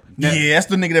bad. Yeah, that's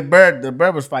the nigga that the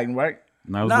bird was fighting, right?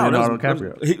 No, it was No, Leonardo that was-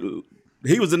 DiCaprio.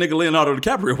 He was the nigga Leonardo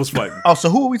DiCaprio was fighting. Oh, so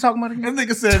who are we talking about again? That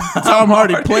nigga said Tom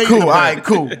Hardy played Cool, the all bear. right,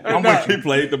 cool. I'm with you. He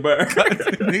played the bird.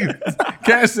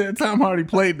 Cash said Tom Hardy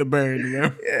played the bear.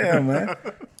 Nigga. Yeah, man.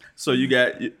 So you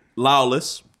got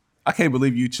Lawless, I can't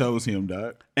believe you chose him,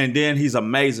 dog. and then he's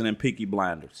amazing in Peaky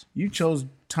Blinders. You chose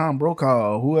Tom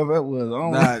Brokaw or whoever it was. I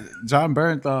don't know. Nah, John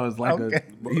Bernthal is like Okay.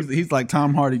 he's like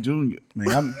Tom Hardy Jr.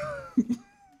 Man,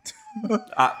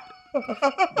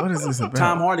 what is this about?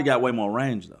 Tom Hardy got way more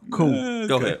range though. Cool.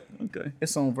 Go ahead. Okay.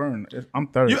 It's on Vern. I'm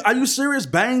third. Are you serious?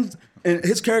 Bane and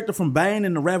his character from Bane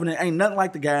in The Revenant ain't nothing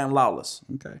like the guy in Lawless.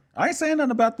 Okay. I ain't saying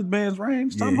nothing about the man's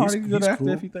range. Tom Yeah, Hardy he's good actor cool.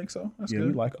 if you think so. That's Yeah, good.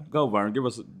 we like him. Go, Vern. Give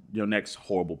us your next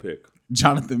horrible pick.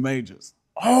 Jonathan Majors.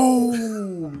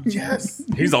 Oh, yes.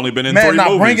 He's only been in Man, 3 nah,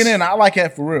 movies. bring it in. I like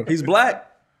that for real. He's black.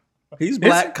 He's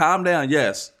black. Calm down.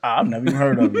 Yes. I've never even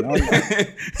heard of him.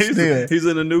 Still. he's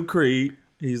in a new Creed.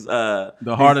 He's The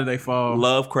Harder They Fall.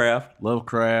 Lovecraft.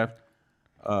 Lovecraft.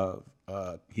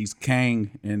 He's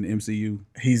Kang in MCU.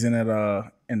 He's in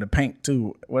that in the Pink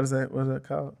too. What is that? What is that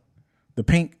called? The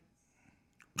Pink.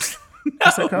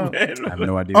 What's that called? I have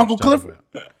no idea. Uncle what you're talking Clifford.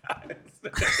 about.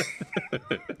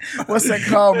 What's that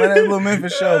called, man? That little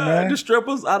Memphis show, man. The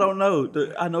strippers. I don't know.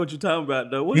 I know what you're talking about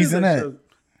though. What He's is in that. show?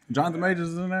 Jonathan Majors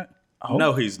is in that?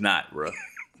 No, he's not, bro.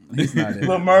 He's not in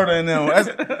Little it. murder in them. That's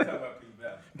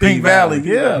Pink Valley.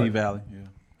 Yeah. P Valley. Yeah.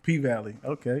 P Valley.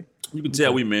 Okay. You can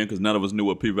tell we men because none of us knew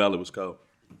what P Valley was called.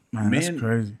 Man, that's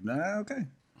crazy. Nah, okay.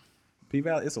 P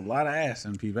Valley. It's a lot of ass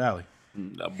in P Valley.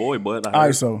 Boy, but All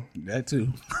right, so That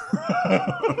too.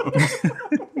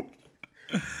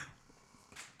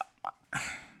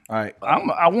 All right.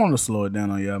 I want to slow it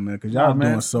down on y'all, man, because y'all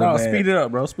doing so bad. Speed it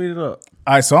up, bro. Speed it up.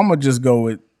 All right, so I'm gonna just go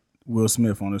with Will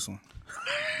Smith on this one.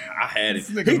 I had it.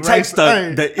 nigga He takes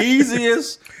racist. the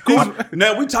easiest.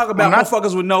 Now we talk about I'm not-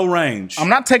 motherfuckers with no range. I'm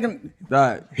not taking.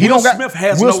 Right. He Will don't got. Smith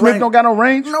has Will no Smith range. don't got no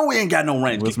range. No, we ain't got no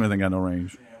range. Will Smith ain't got no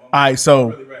range. All right,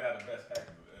 so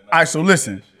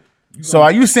listen. So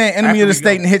are you saying Enemy of the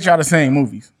State and Hit y'all the same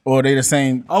movies, or are they the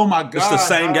same? Oh my god. It's the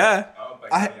same guy.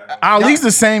 At least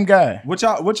the same guy. What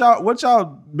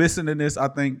y'all missing in this? I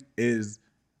think is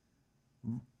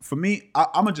for me.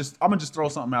 I'm gonna just throw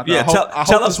something out there. Yeah, I hope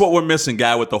tell us this- what we're missing,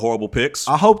 guy with the horrible picks.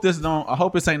 I hope this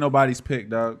ain't nobody's pick,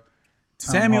 dog.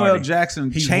 Samuel L. Hardy.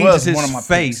 Jackson He changes was one of his my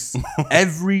face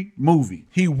every movie.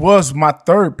 He was my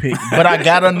third pick, but I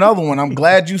got another one. I'm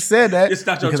glad you said that It's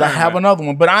not your because I turn, have man. another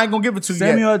one, but I ain't gonna give it to you yet.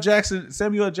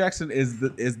 Samuel L. Jackson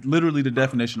is literally the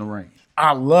definition of range.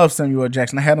 I love Samuel L.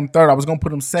 Jackson. I had him third. I was gonna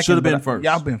put him second. Should've been but first.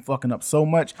 Y'all been fucking up so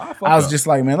much. fuck I was up. just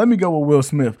like, man, let me go with Will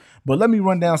Smith. But let me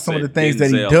run down some of the things that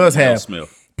he Denzel does Will have.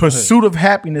 Smith. Pursuit of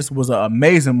Happiness was an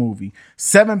amazing movie.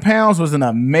 7 Pounds was an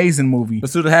amazing movie.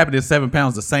 Pursuit of Happiness, 7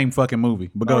 Pounds, the same fucking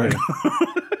movie. But go ahead.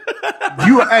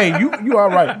 You all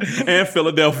right. And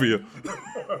Philadelphia.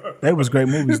 They was great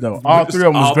movies though. All three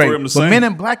of them was All three great. of them the But same. Men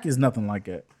in Black is nothing like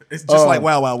that. It's just like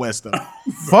Wild Wild West stuff.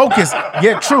 Focus,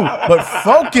 yeah, true. But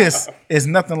Focus is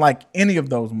nothing like any of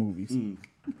those movies.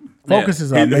 Focus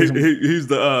is amazing. He's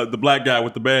the black guy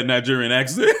with the bad Nigerian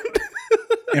accent.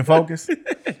 In Focus,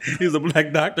 He's a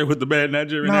black doctor with the bad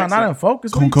Nigerian No, accent. not in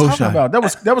Focus. What are you talking about? That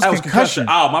was Concussion.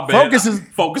 Oh, my bad.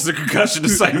 Focus and Concussion, the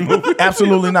same movie.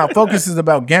 Absolutely not. Focus is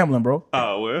about gambling, bro.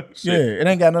 Oh, well, shit. Yeah, it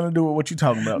ain't got nothing to do with what you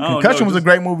talking about. I don't Concussion know, was a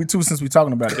great movie too, since we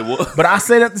talking about it. It was. But I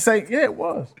say that to say, yeah, it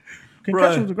was.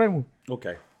 Concussion Bruh. was a great movie.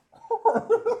 Okay.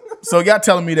 So y'all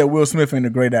telling me that Will Smith ain't a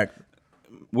great actor?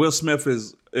 Will Smith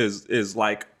is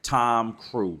like Tom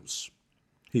Cruise.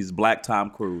 He's black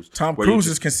Tom Cruise. Tom Where you Cruise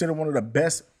just- is considered one of the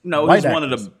best. No, white he's one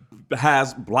actors. of the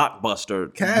highest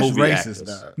blockbuster Cash movie racist, actors.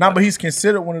 dog. No, but he's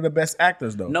considered one of the best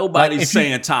actors though. Nobody's Like, if you-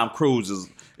 saying Tom Cruise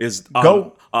is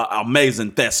Go-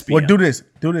 amazing thespian. Well, do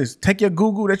this. Take your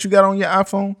Google that you got on your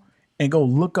iPhone and go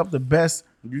look up the best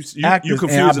you actors.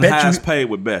 confusing and I bet highest paid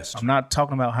with best. I'm not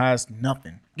talking about highest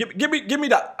nothing. Give me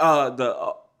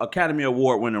the Academy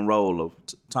Award winning role of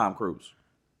Tom Cruise.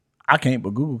 I can't,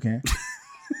 but Google can.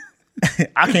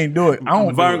 I can't do it. I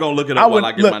don't. Vern do it. gonna look it up while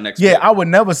I get my next Yeah, pick. I would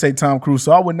never say Tom Cruise,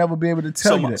 so I would never be able to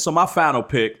tell you that. So my final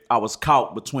pick, I was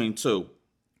caught between two,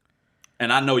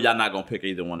 and I know y'all not gonna pick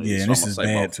either one of these. Yeah, so this I'm is gonna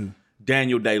say bad both. too.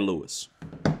 Daniel Day-Lewis,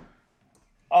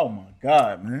 Oh my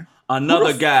God, man.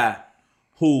 another guy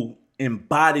who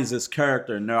embodies his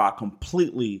character, and they are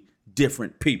completely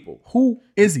different people. Who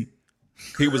is he?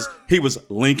 He was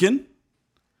Lincoln,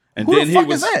 and Who then the fuck he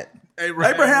was is that?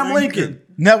 Abraham Lincoln.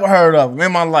 Never heard of him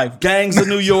in my life. Gangs of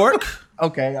New York.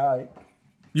 Okay, all right.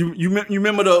 You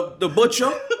remember the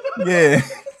butcher? Yeah.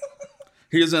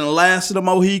 He was in Last of the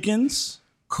Mohicans.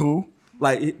 Cool.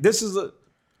 Like this is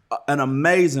an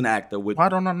amazing actor. With Why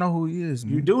don't I know who he is,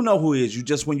 man? you do know who he is. You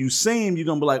just when you see him, you're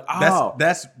gonna be like, oh,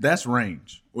 That's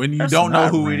range. When you That's don't know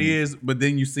not who range. it is, but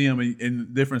then you see him in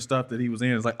different stuff that he was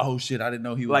in. It's like, oh shit, I didn't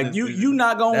know he was like this, you this, you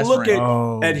not gonna that's look range.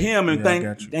 at him and yeah, I think,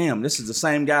 got you. damn, this is the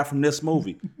same guy from this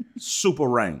movie. Super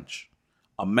range,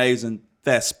 amazing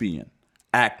thespian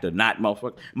actor, not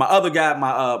motherfucker. My other guy,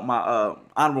 my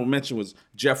honorable mention was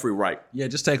Jeffrey Wright. Yeah,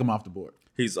 just take him off the board.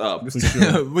 He's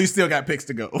We still got picks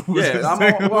to go. yeah. I'm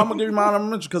gonna give you my honorable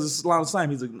mention because it's a lot of the same.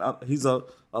 He's a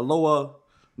lower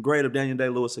grade of Daniel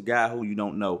Day-Lewis, a guy who you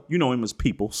don't know. You know him as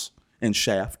Peoples in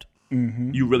Shaft.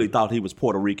 Mm-hmm. You really thought he was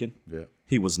Puerto Rican. Yeah.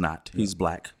 He was not. He's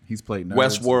black. He's played nerds.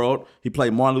 Westworld. He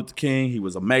played Martin Luther King. He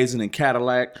was amazing in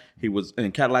Cadillac. He was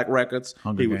in Cadillac Records.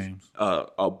 Hunger he was Games.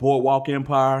 a Boardwalk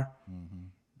Empire.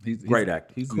 He's Great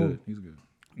actor. He's Cool. good. He's good.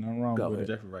 Nothing wrong with it.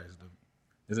 Jeffrey Wright is dope.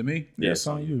 Is it me? Yes. It's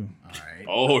on you.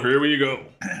 Oh, here we go.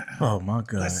 Oh my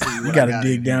God. You what I gotta got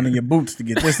dig down in your boots to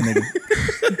get this nigga.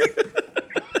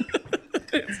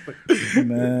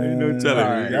 Man. Ain't no telling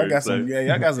All who right, you're y'all got some. gonna say.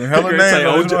 Yeah, y'all got some hella You're names. gonna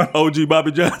on this say one. OG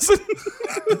Bobby Johnson.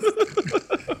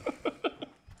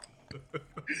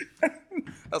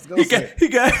 he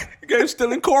got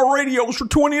stealing car radios for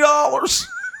 $20.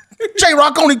 J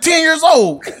Rock only 10 years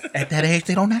old. At that age,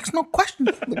 they don't ask no questions.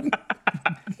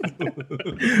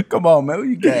 Come on, man. What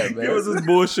you got, man? Give us his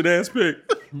bullshit ass pick.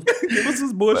 Give us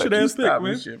his bullshit ass pick, Stop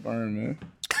man. this shit, Burn, man.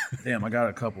 Damn, I got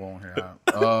a couple on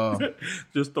here.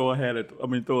 Just throw a hat at.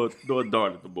 Throw a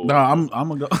dart at the bull. No, I'm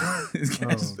gonna go.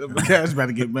 Cash about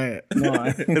to get mad.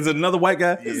 Is it another white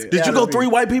guy? Did you Gotta go be. 3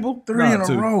 white people? Three Nah, in a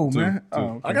two, row, two, man. two.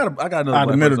 Oh, okay. I got another. Ah, the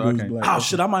black middle person, dude's okay. black. Oh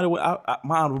shit! I might have.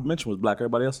 My honorable mention was black.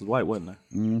 Everybody else was white, wasn't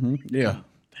they? Yeah.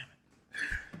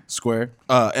 Square.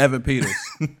 Evan Peters.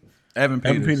 Evan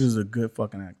Peters. Evan Peters is a good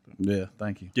fucking actor. Yeah,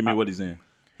 thank you. Give me what he's in.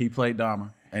 He played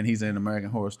Dahmer, and he's in American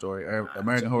Horror Story.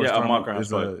 American Horror Yeah, Story. Marker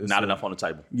is a- is not a- enough on the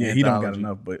table. Yeah, he don't got Anthology.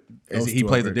 enough, but He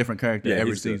plays a different character Yeah,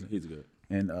 every he's good. season. He's good.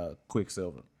 And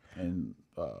Quicksilver and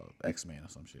X-Men or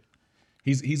some shit.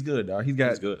 He's good, dog. He's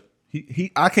good.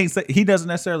 He I can't say he doesn't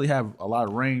necessarily have a lot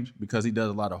of range because he does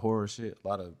a lot of horror shit, a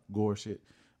lot of gore shit,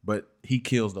 but he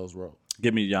kills those roles.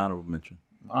 Give me the honorable mention.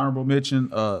 Honorable mention,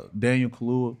 Daniel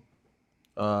Kaluuya.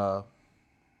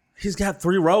 He's got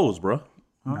 3 roles, bro.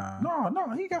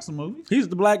 No, he got some movies. He's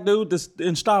the black dude that's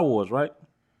in Star Wars, right?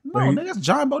 No, that's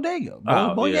John Bodega.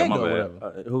 Bodega, my or bad.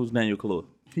 whatever. Who's Daniel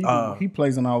He Kaluuya? he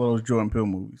plays in all of those Jordan Peele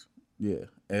movies. Yeah.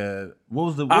 What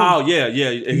was the Oh yeah.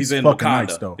 He's in fucking Wakanda.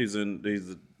 nice, though. He's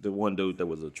the one dude that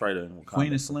was a traitor in Wakanda.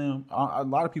 Queen and Slim? A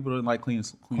lot of people didn't like Queen and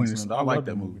Slim. I like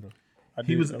that movie. I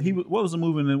He was. What was the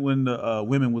movie when the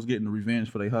women was getting revenge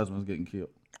for their husbands getting killed?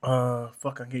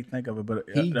 Fuck, I can't think of it, but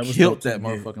He that was killed dope, that too.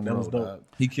 Yeah, motherfucking that was role, dope. dog.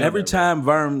 He killed Every that role. time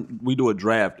Vern we do a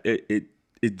draft,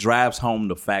 it drives home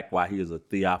the fact why he is a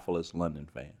Theophilus London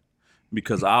fan,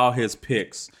 because all his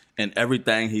picks and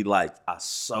everything he likes are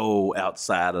so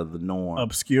outside of the norm,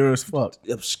 Obscure as fuck.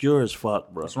 obscure as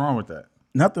fuck, bro. What's wrong with that?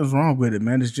 Nothing's wrong with it,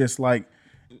 man. It's just like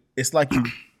you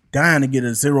dying to get a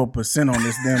 0% on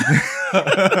this damn thing.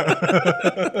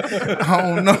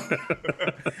 I don't know.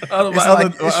 It's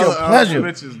like, it's your pleasure.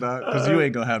 Because you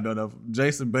ain't gonna have none of them.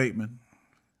 Jason Bateman.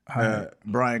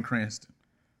 Bryan Cranston.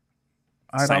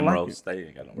 All right, Same I like roles. it. They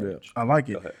ain't got no range. I like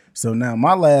it. ahead. So now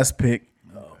my last pick.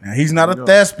 Now he's not a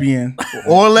thespian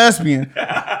or a lesbian,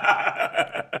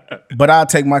 but I'll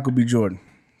take Michael B. Jordan.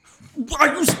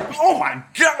 Oh my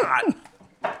God!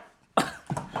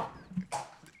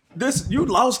 You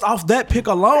lost off that pick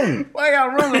alone. Why y'all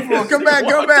running for? Come back.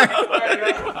 Don't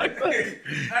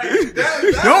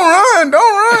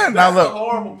run. Now That's a look,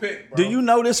 horrible pick, bro. Do you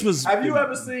know this was Have you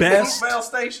ever seen best Fruitvale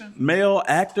Station? male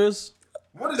actors?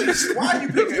 What is this? Why are you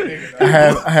picking that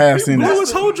nigga? I have seen Blew that.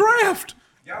 his whole draft.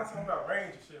 Y'all talking about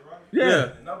range and shit, right?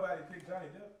 Yeah. And nobody picked Johnny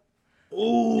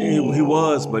Depp. He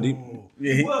was, but he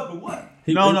He was, but what?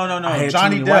 No. I had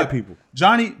Johnny too many Depp. white people.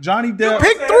 Johnny Depp.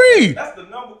 Pick 3. That's the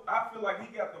number. I feel like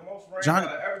he got the most range Johnny-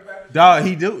 out of everybody. Dog,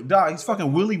 he do. Dog, he's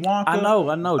fucking Willy Wonka. I know.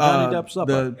 Johnny Depp's up.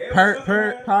 The Pirates.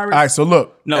 All right, so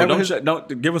look, No,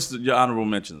 don't give us your honorable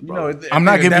mentions, bro. I'm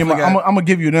not giving you. I'm gonna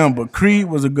give you them, but Creed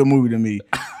was a good movie to me.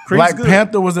 Black good.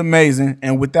 Panther was amazing,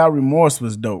 and Without Remorse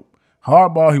was dope.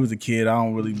 Hardball, he was a kid. I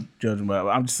don't really judge him, but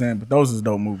I'm just saying. But those is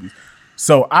dope movies.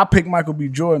 So I picked Michael B.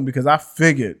 Jordan because I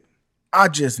figured, I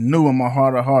just knew in my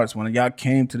heart of hearts when y'all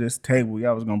came to this table,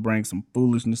 y'all was gonna bring some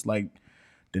foolishness like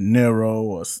De Niro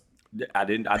or I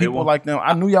didn't people want like them.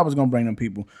 I knew y'all was gonna bring them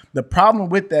people. The problem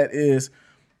with that is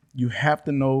you have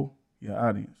to know your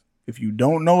audience. If you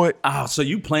don't know it, so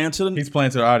you playing to the He's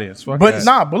playing to the audience. Fuck but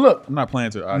that. but look, I'm not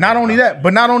playing to the audience. not only that,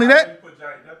 Put Johnny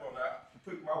Depp on that.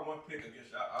 Put my one pick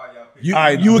against all y'all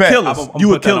picks. You would bet. kill us. I'm You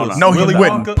would put that kill on us. us. no, he Willy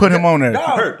wouldn't. Wonka. Put him on there.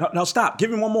 No, stop.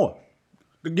 Give him one more.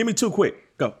 Give me 2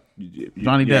 quick. Go.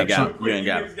 Johnny you ain't Depp. got it. You ain't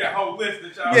got it. Niggas got a whole list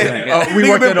that y'all Yeah. we Nigga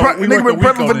worked been that on- we nigga worked been a week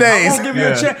prepping on for it. days. I'm gonna give you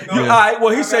a chance. All right.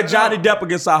 Well, he said Johnny Depp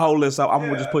against our whole list. So I'm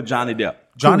gonna just put Johnny Depp.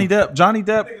 Johnny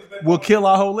Depp will kill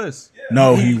our whole list.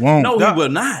 No, he won't. No, he will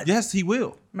not. Yes, he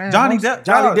will. Man, Johnny most-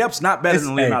 Depp's not better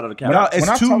than Leonardo When DiCaprio. No, it's when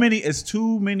I too talk- many. It's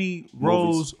too many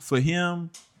roles for him.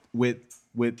 With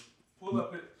pull it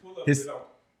up on your phone. Just,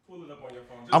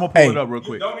 I'm gonna pull Hey. it up real you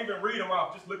quick. don't even read them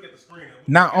off. Just look at the screen.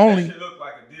 Not That only- shit look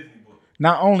like a Disney book.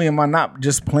 Not only am I not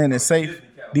just playing it safe,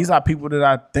 these are people that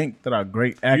I think that are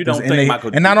great actors. You don't and think they,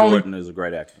 Michael and not B. only Jordan is a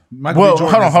great actor? Michael well, B.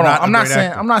 Jordan hold is on. not a I'm not great saying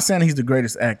actor. I'm not saying he's the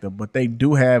greatest actor, but they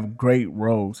do have great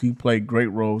roles. He played great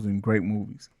roles in great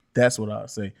movies. That's what I would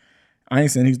say. I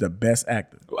ain't saying he's the best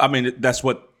actor. I mean, that's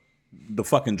what the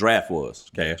fucking draft was.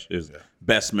 Cash is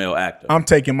best male actor. I'm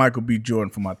taking Michael B. Jordan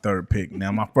for my third pick.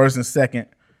 Now my first and second,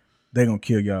 they're gonna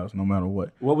kill y'all no matter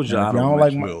what. What was your Now, if y'all honorable don't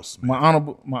like mention? my, Will Smith.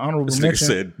 my honorable This nigga mention.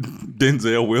 said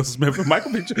Denzel, Will Smith, and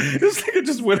Michael B. Jordan. This nigga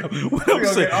just went up and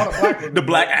said the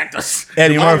black actors.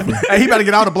 Eddie Murphy. Hey, he better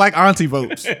get all the black auntie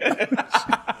votes. Hey,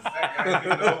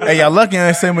 y'all lucky I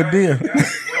ain't say Medea.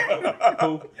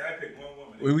 Y'all pick one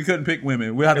woman. We couldn't pick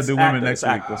women. We have to do women actor, next it's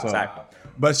week. actor, That's it's all. actor.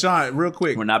 But Sean, real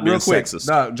quick, We're not being real quick, sexist.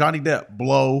 dog, Johnny Depp,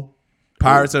 Blow,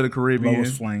 Pirates of the Low Caribbean,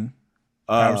 was flame.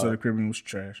 Pirates of the Caribbean was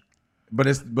trash. but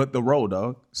the role,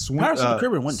 dog. Pirates of the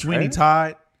Caribbean wasn't Sweeney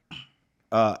trash.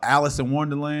 Todd, Alice in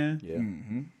Wonderland, Yeah.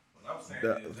 What I'm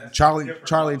saying is that's Charlie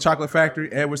different. and Chocolate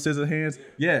Factory, Edward Scissorhands.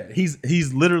 Yeah,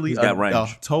 he's literally He's got a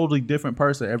range. totally different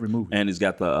person every movie. And he's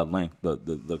got the length,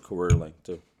 the career length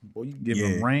too. Boy, you give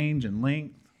him range and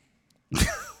length,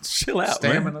 Chill out,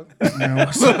 stamina.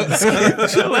 man.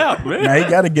 Chill out, man. Now he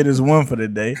got to get his one for the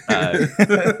day. All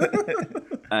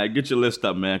right, get your list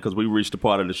up, man, because we reached the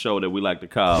part of the show that we like to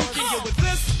call.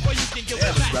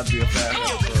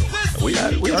 We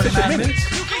got 50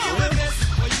 minutes.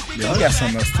 Yeah, we got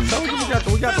something else too.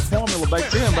 We got the formula back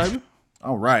then, baby.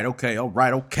 All right, okay.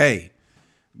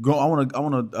 Go. I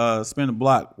want to spin the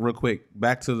block real quick.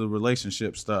 Back to the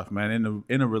relationship stuff, man.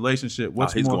 In a relationship,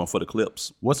 what's He's more going for the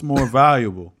clips. what's more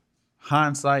valuable,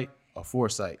 hindsight or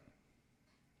foresight?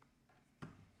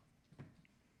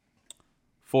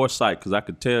 Foresight, because I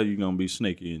could tell you're gonna be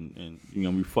sneaky and you're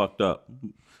gonna be fucked up,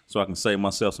 so I can save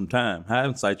myself some time.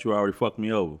 Hindsight, you already fucked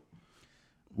me over.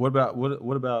 What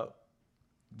about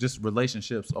just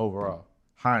relationships overall?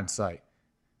 Hindsight.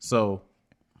 So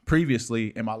previously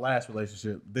in my last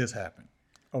relationship, this happened.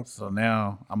 Oh. So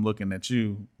now I'm looking at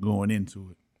you going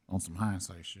into it on some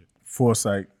hindsight shit.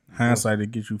 Foresight, hindsight,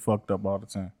 it gets you fucked up all the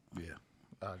time. Yeah,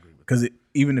 I agree with Because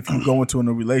even if you go into a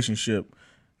new relationship,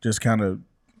 just kind of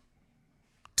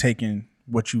taking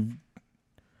what you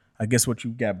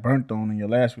got burnt on in your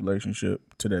last relationship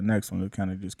to that next one, it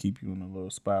kind of just keep you in a little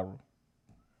spiral.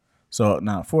 So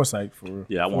now foresight for real.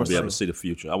 Yeah, I won't be able to Foresight. see the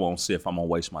future. I won't see if I'm gonna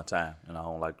waste my time, and I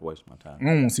don't like to waste my I time.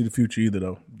 don't want to see the future either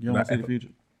though. You don't want to see the future?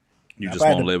 You If just I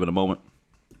had want to to- live in the moment.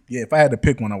 Yeah, if I had to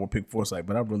pick one, I would pick foresight.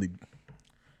 But I really,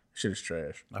 shit is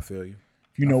trash. I feel you.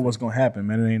 If you know what's gonna happen,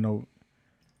 man, it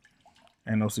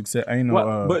Ain't no success. Ain't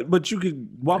no. But you could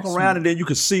walk around and then you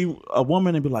could see a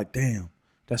woman and be like, damn,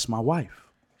 that's my wife.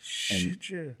 Shit,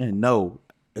 yeah. And no,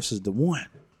 this is the one.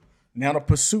 Now the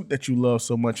pursuit that you love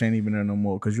so much ain't even there no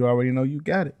more because you already know you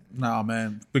got it. Nah,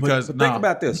 man. Because But think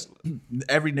about this.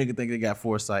 every nigga think they got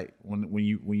foresight when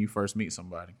you first meet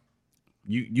somebody.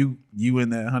 You in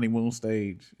that honeymoon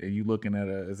stage and you looking at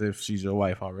her as if she's your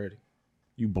wife already.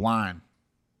 You blind.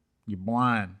 You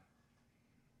blind.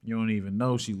 You don't even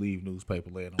know she leave newspaper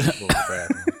laying on the floor of the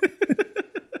bathroom.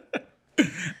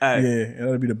 Yeah,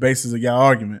 that'll be the basis of y'all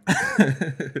argument.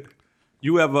 Have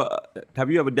you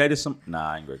ever dated some?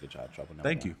 Nah, I ain't gonna get y'all in trouble. Never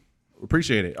Thank mind. you.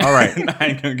 Appreciate it. All right. I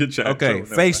ain't gonna get y'all in Okay. trouble.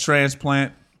 Never Face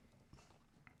transplant.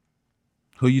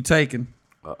 Who you taking?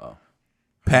 Uh-oh.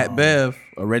 Pat Bev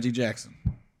or Reggie Jackson?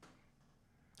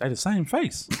 They the same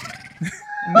face.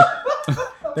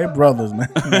 They brothers, man.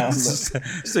 It's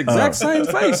the exact same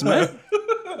face, man.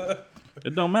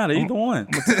 It don't matter. Either one.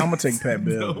 I'm gonna take Pat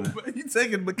Bell. Man. You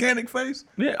taking mechanic face?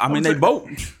 Yeah, I mean, they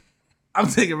both. I'm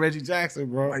taking Reggie Jackson,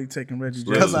 Why bro. you taking Reggie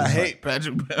Because Jackson? I hate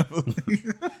Patrick Beverly.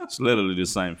 It's literally the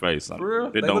same face. For real?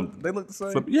 They don't. They look the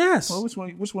same. Flip, yes, Well,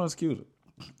 which one's cuter?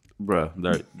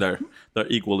 bruh. They're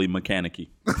equally mechanic-y.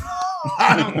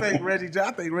 I don't think Reggie.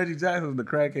 I think Reggie Jackson's the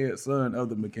crackhead son of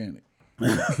the mechanic.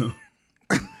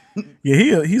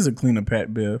 Yeah, he's a cleaner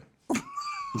Pat Bev.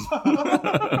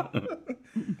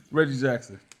 Reggie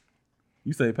Jackson.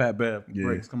 You say Pat Bev. Yeah.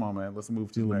 Briggs, come on, man. Let's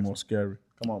move to He's a the little next more one. scary.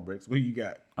 Come on, Briggs. What you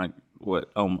got? Like what?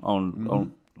 On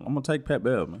I'm gonna take Pat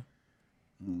Bell, man.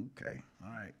 Okay.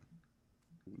 All right.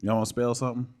 Y'all want to spell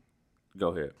something? Go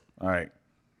ahead. All right.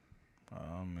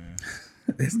 Oh man,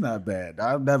 It's not bad.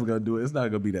 I'm never going to do it. It's not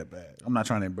going to be that bad. I'm not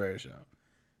trying to embarrass y'all.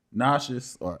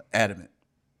 Nauseous or adamant?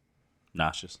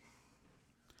 Nauseous.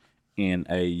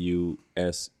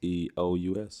 Nauseous.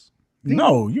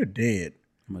 no, you're dead.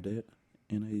 Am I dead?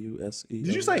 Nauseous. Did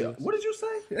you say, what did you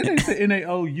say? I didn't say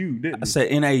N-A-O-U, didn't I you?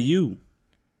 said Nauseous.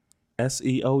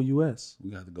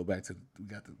 We got to go back to,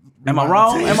 Am I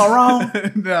wrong? Am I wrong?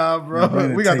 Nah, bro. bring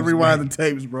the We got to tapes rewind the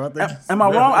tapes, bro. I think Am I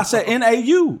wrong? I said NAU.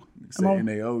 you said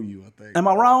N-A-O-U, I think. Am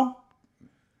I wrong?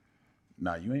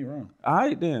 Nah, you ain't wrong. All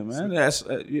right, then, man. That's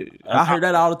I hear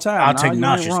that all the time. I'll Nah, take you ain't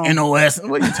nauseous. wrong. NOS.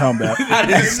 What are you talking about? I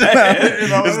didn't say it.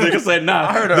 This nigga said nah.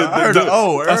 I heard a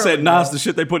O I said earlier, nah, it's the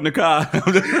shit they put in the car.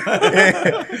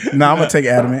 No, I'm gonna take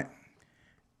adamant.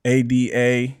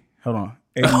 ADA. Hold on.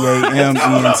 ADAMENT.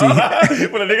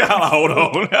 When a nigga holla, hold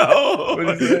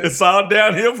on. It's all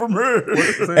downhill from her.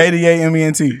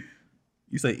 ADAMENT.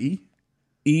 You say E?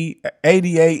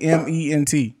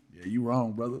 ADAMENT. Yeah, you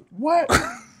wrong, brother. What?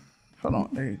 Hold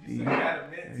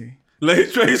on. Lay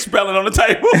straight spelling on the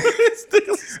table.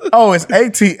 Oh, it's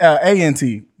ANT.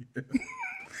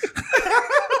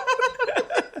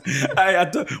 Hey,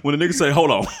 when a nigga say, hold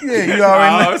on. Yeah, you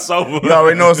already know. It's over. You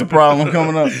already know it's a problem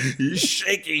coming up. You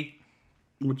shaky.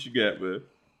 What you got, man?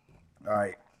 All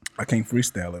right. I can't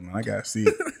freestyle it, man. I gotta see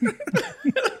it.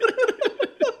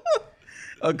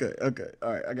 Okay.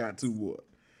 All right, I got two more.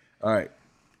 All right.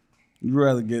 You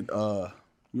rather get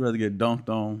dunked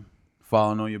on,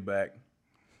 falling on your back,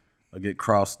 or get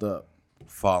crossed up,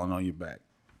 falling on your back?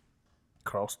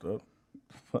 Crossed up.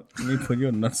 Fuck, you put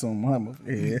your nuts on my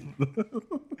head.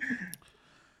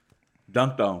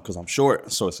 Dunked on because I'm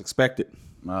short, so it's expected.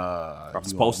 I'm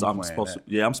supposed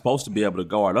to be able to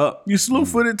guard up. You slew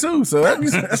footed too, so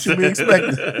that should be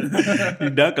expected. You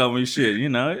dunk on me, shit. You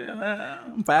know,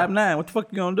 I'm 5'9". What the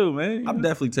fuck you gonna do, man? I'm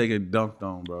definitely taking dunked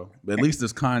on, bro. At least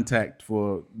there's contact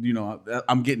for,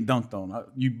 I'm getting dunked on.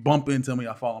 You bump into me,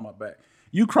 I fall on my back.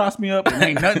 You cross me up and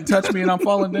ain't nothing touch me and I'm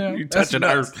falling down. You touching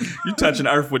earth. You touching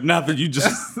earth with nothing. You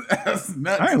just That's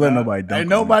nuts. I ain't letting nobody dunk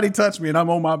Ain't on nobody touch me and I'm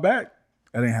on my back.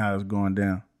 That ain't how it's going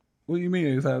down. What do you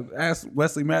mean? Ask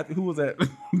Wesley Matthews. Who was that?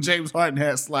 James Harden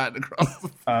had sliding across.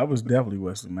 It was definitely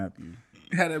Wesley Matthews.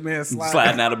 Had that man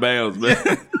sliding out of bounds, man.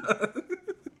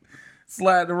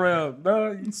 sliding around.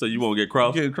 No, you So you won't get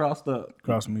crossed. getting crossed up.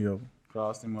 Cross me over.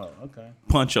 Crossed him up. Okay.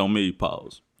 Punch on me.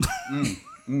 Pause.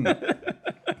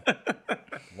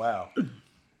 Wow. All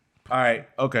right.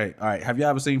 Okay. All right. Have y'all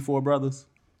ever seen Four Brothers?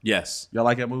 Yes. Y'all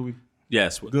like that movie?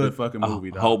 Yes. Good fucking movie,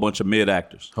 A dog. whole bunch of mid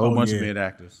actors. Whole bunch yeah. of mid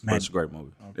actors. It's a great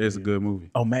movie. It's a good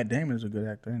movie. Oh, Matt Damon is a good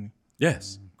actor, ain't he?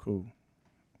 Yes. Cool.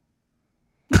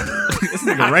 This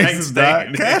nigga racist,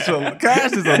 dog.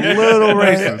 Cash is a little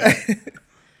racist.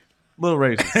 Little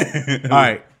racist. All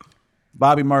right.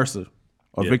 Bobby Mercer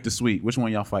or Victor Sweet. Which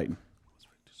one y'all fighting?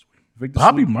 Victor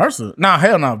Bobby Sweet. Mercer? Nah,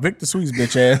 hell no. Victor Sweet's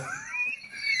bitch ass.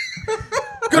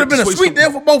 Could have been a Sweet's sweet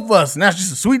deal for both of us. Now it's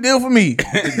just a sweet deal for me.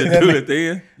 The dude at the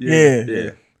end. Yeah.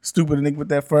 Stupid nigga with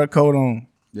that fur coat on.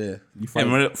 Yeah. You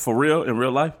fight. For real, in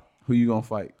real life, Who you gonna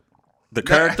fight? The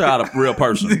character or the real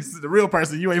person? The real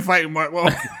person. You ain't fighting Mark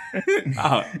Wahlberg.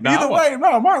 Nah, Either way,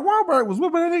 no. Mark Wahlberg was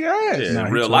whipping that nigga ass. Yeah, Nah, in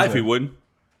he real chose life, that. he wouldn't.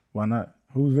 Why not?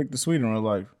 Who's Victor Sweet in real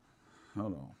life?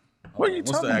 Hold on. What are you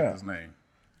What's talking the about? actor's name?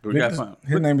 We got fun.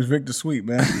 His name is Victor Sweet,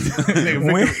 man.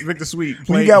 Nigga, Victor Sweet. When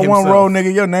played you got one himself. role,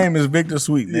 nigga, your name is Victor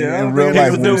Sweet, nigga. Yeah, I in don't real think life,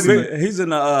 he's a we'll dude, see. He's in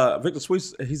Victor Sweet.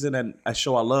 He's in that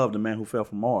show I love, The Man Who Fell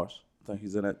from Mars. I think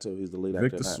he's in that too. He's the lead actor.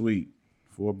 Victor in that. Sweet.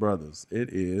 Four brothers. It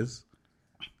is.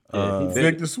 Yeah, he big.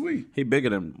 Victor Sweet. He bigger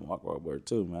than Mark Wahlberg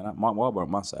too, man. Mark Wahlberg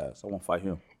my size. I won't fight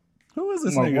him. Who is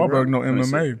this Mark nigga, Wahlberg, bro? no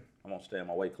MMA. I'm gonna stay in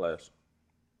my weight class.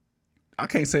 I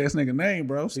can't say this nigga name,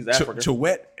 bro. He's African.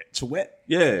 Chawet.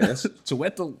 Yeah, that's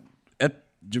Chiwetel.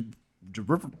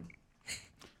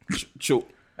 Chiwetel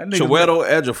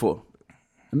Ejiofor.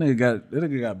 That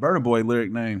nigga got Burna Boy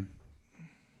lyric name.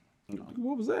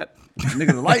 What was that?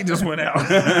 Nigga, the light just went out.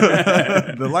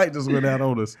 The light just went out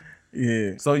on us.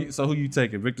 Yeah. So who you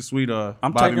taking? Victor Sweet or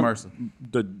I'm Bobby taking Mercer?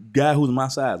 the guy who's my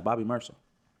size, Bobby Mercer.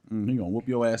 He gonna whoop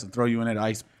your ass and throw you in that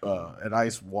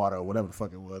ice water or whatever the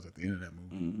fuck it was at the end of that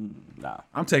movie. Nah,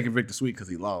 I'm taking Victor Sweet because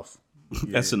he lost.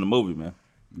 that's in the movie, man.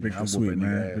 Victor I'm Sweet, whooping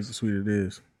man. nigga ass. Victor Sweet it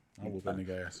is. I whoop that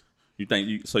nigga ass. You think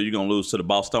you're gonna lose to the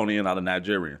Bostonian or the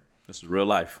Nigerian? This is real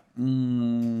life.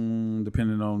 It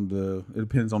depends on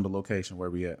the location where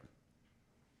we at.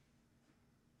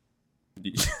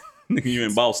 Nigga, you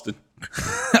in Boston?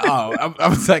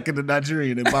 I'm taking the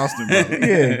Nigerian in Boston, bro.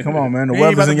 Yeah, come on, man. The You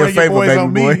ain't weather's about in to your bring favor, boys baby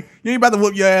on boy. me. You ain't about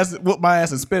to whoop my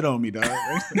ass and spit on me, dog.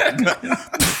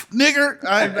 Nigger,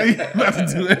 I ain't about to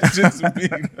do that shit to me.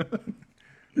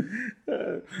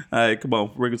 All right, come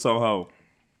on, bring us on home.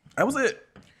 That was it.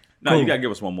 No, you gotta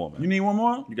give us one more, man. You need one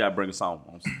more? You gotta bring us on.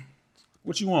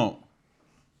 What you want?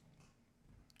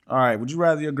 All right. Would you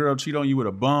rather your girl cheat on you with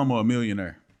a bum or a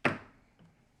millionaire?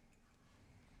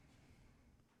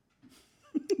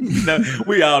 No,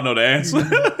 we all know the answer.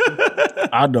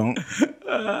 I don't.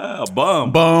 A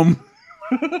bum. Bum.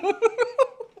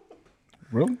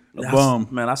 Really? A bum.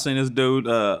 Man, I seen this dude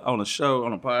on a show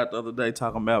on a pod the other day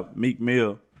talking about Meek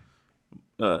Mill.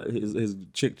 His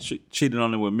chick cheated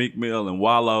on him with Meek Mill and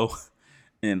Wallow,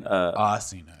 and I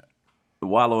seen that.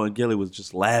 Wallow and Gilly was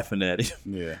just laughing at him.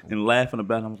 Yeah. And laughing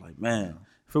about him. I was like, man,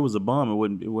 if it was a bum, it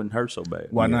wouldn't hurt so bad.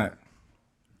 Why not?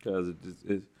 Because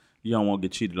you don't want to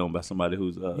get cheated on by somebody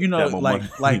who's You know, got more money.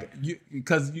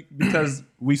 because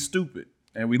we stupid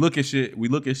and we look at shit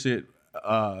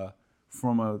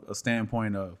from a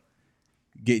standpoint of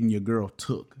getting your girl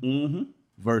took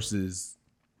versus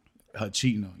her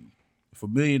cheating on you.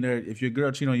 If your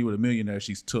girl cheat on you with a millionaire,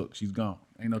 she's took. She's gone.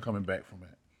 Ain't no coming back from that.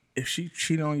 If she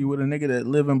cheat on you with a nigga that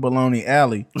live in Bologna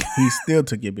Alley, he still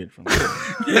took your bitch from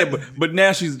you. Yeah, but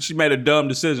now she made a dumb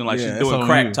decision, like she's that's doing on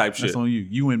crack you. type shit. That's on you.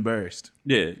 You embarrassed.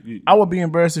 Yeah, I would be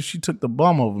embarrassed if she took the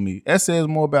bum over me. That says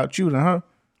more about you than her.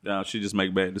 no, she just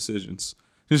make bad decisions.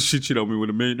 She cheated on me with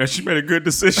a millionaire. She made a good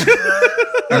decision.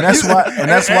 And that's why. And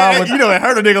that's why. I would, You know, it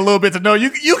hurt a nigga a little bit to know you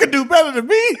can do better than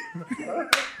me.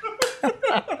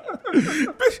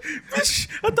 Bitch,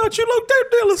 I thought you loved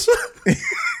dirt dealers.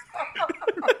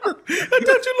 I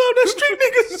thought you loved that street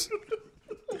niggas.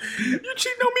 You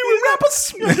cheating on me with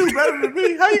rappers? You do better than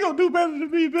me. How you gonna do better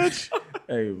than me, bitch?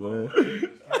 hey man.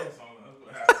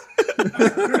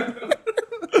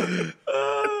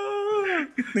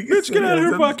 Bitch, get out of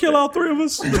here before I kill all three of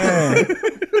us. Man,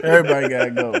 everybody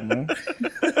gotta go, man.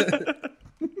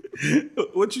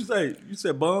 What you say? You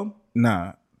said bum?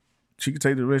 Nah, she could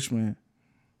take the rich man.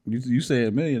 You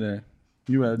said millionaire.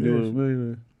 You rather do it with a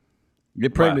millionaire.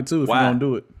 Get pregnant too if Why? you don't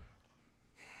do it.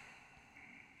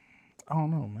 I don't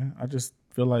know, man. I just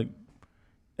feel like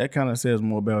that kind of says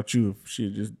more about you if she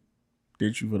just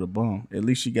did you for the bum. At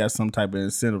least she got some type of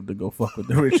incentive to go fuck with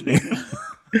the rich nigga.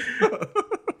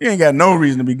 You ain't got no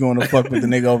reason to be going to fuck with the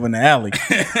nigga over in the alley.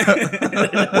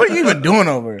 What are you even doing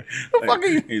over here? The fuck are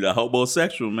you? He's a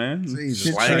homosexual, man.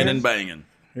 Jesus Slanging Christ. and banging.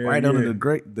 Right under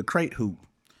the crate hoop.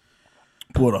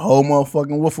 Pulled a whole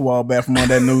motherfucking wiffle ball back from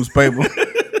under that newspaper.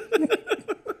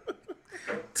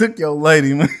 Took your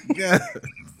lady, man.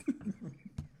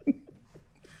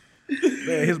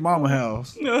 Man, his mama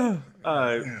house.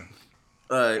 All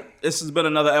right. This has been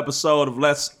another episode of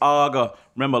Let's Argue.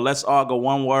 Remember, Let's Argue,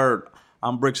 one word.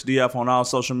 I'm Bricks DF on all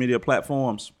social media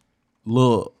platforms.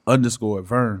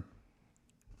 Lil_Vern.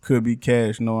 Could be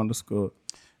cash, no underscore.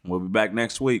 We'll be back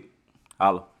next week.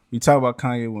 Holla. We talk about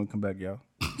Kanye when we come back, y'all.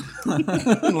 Look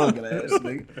at that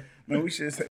nigga. Man, we should say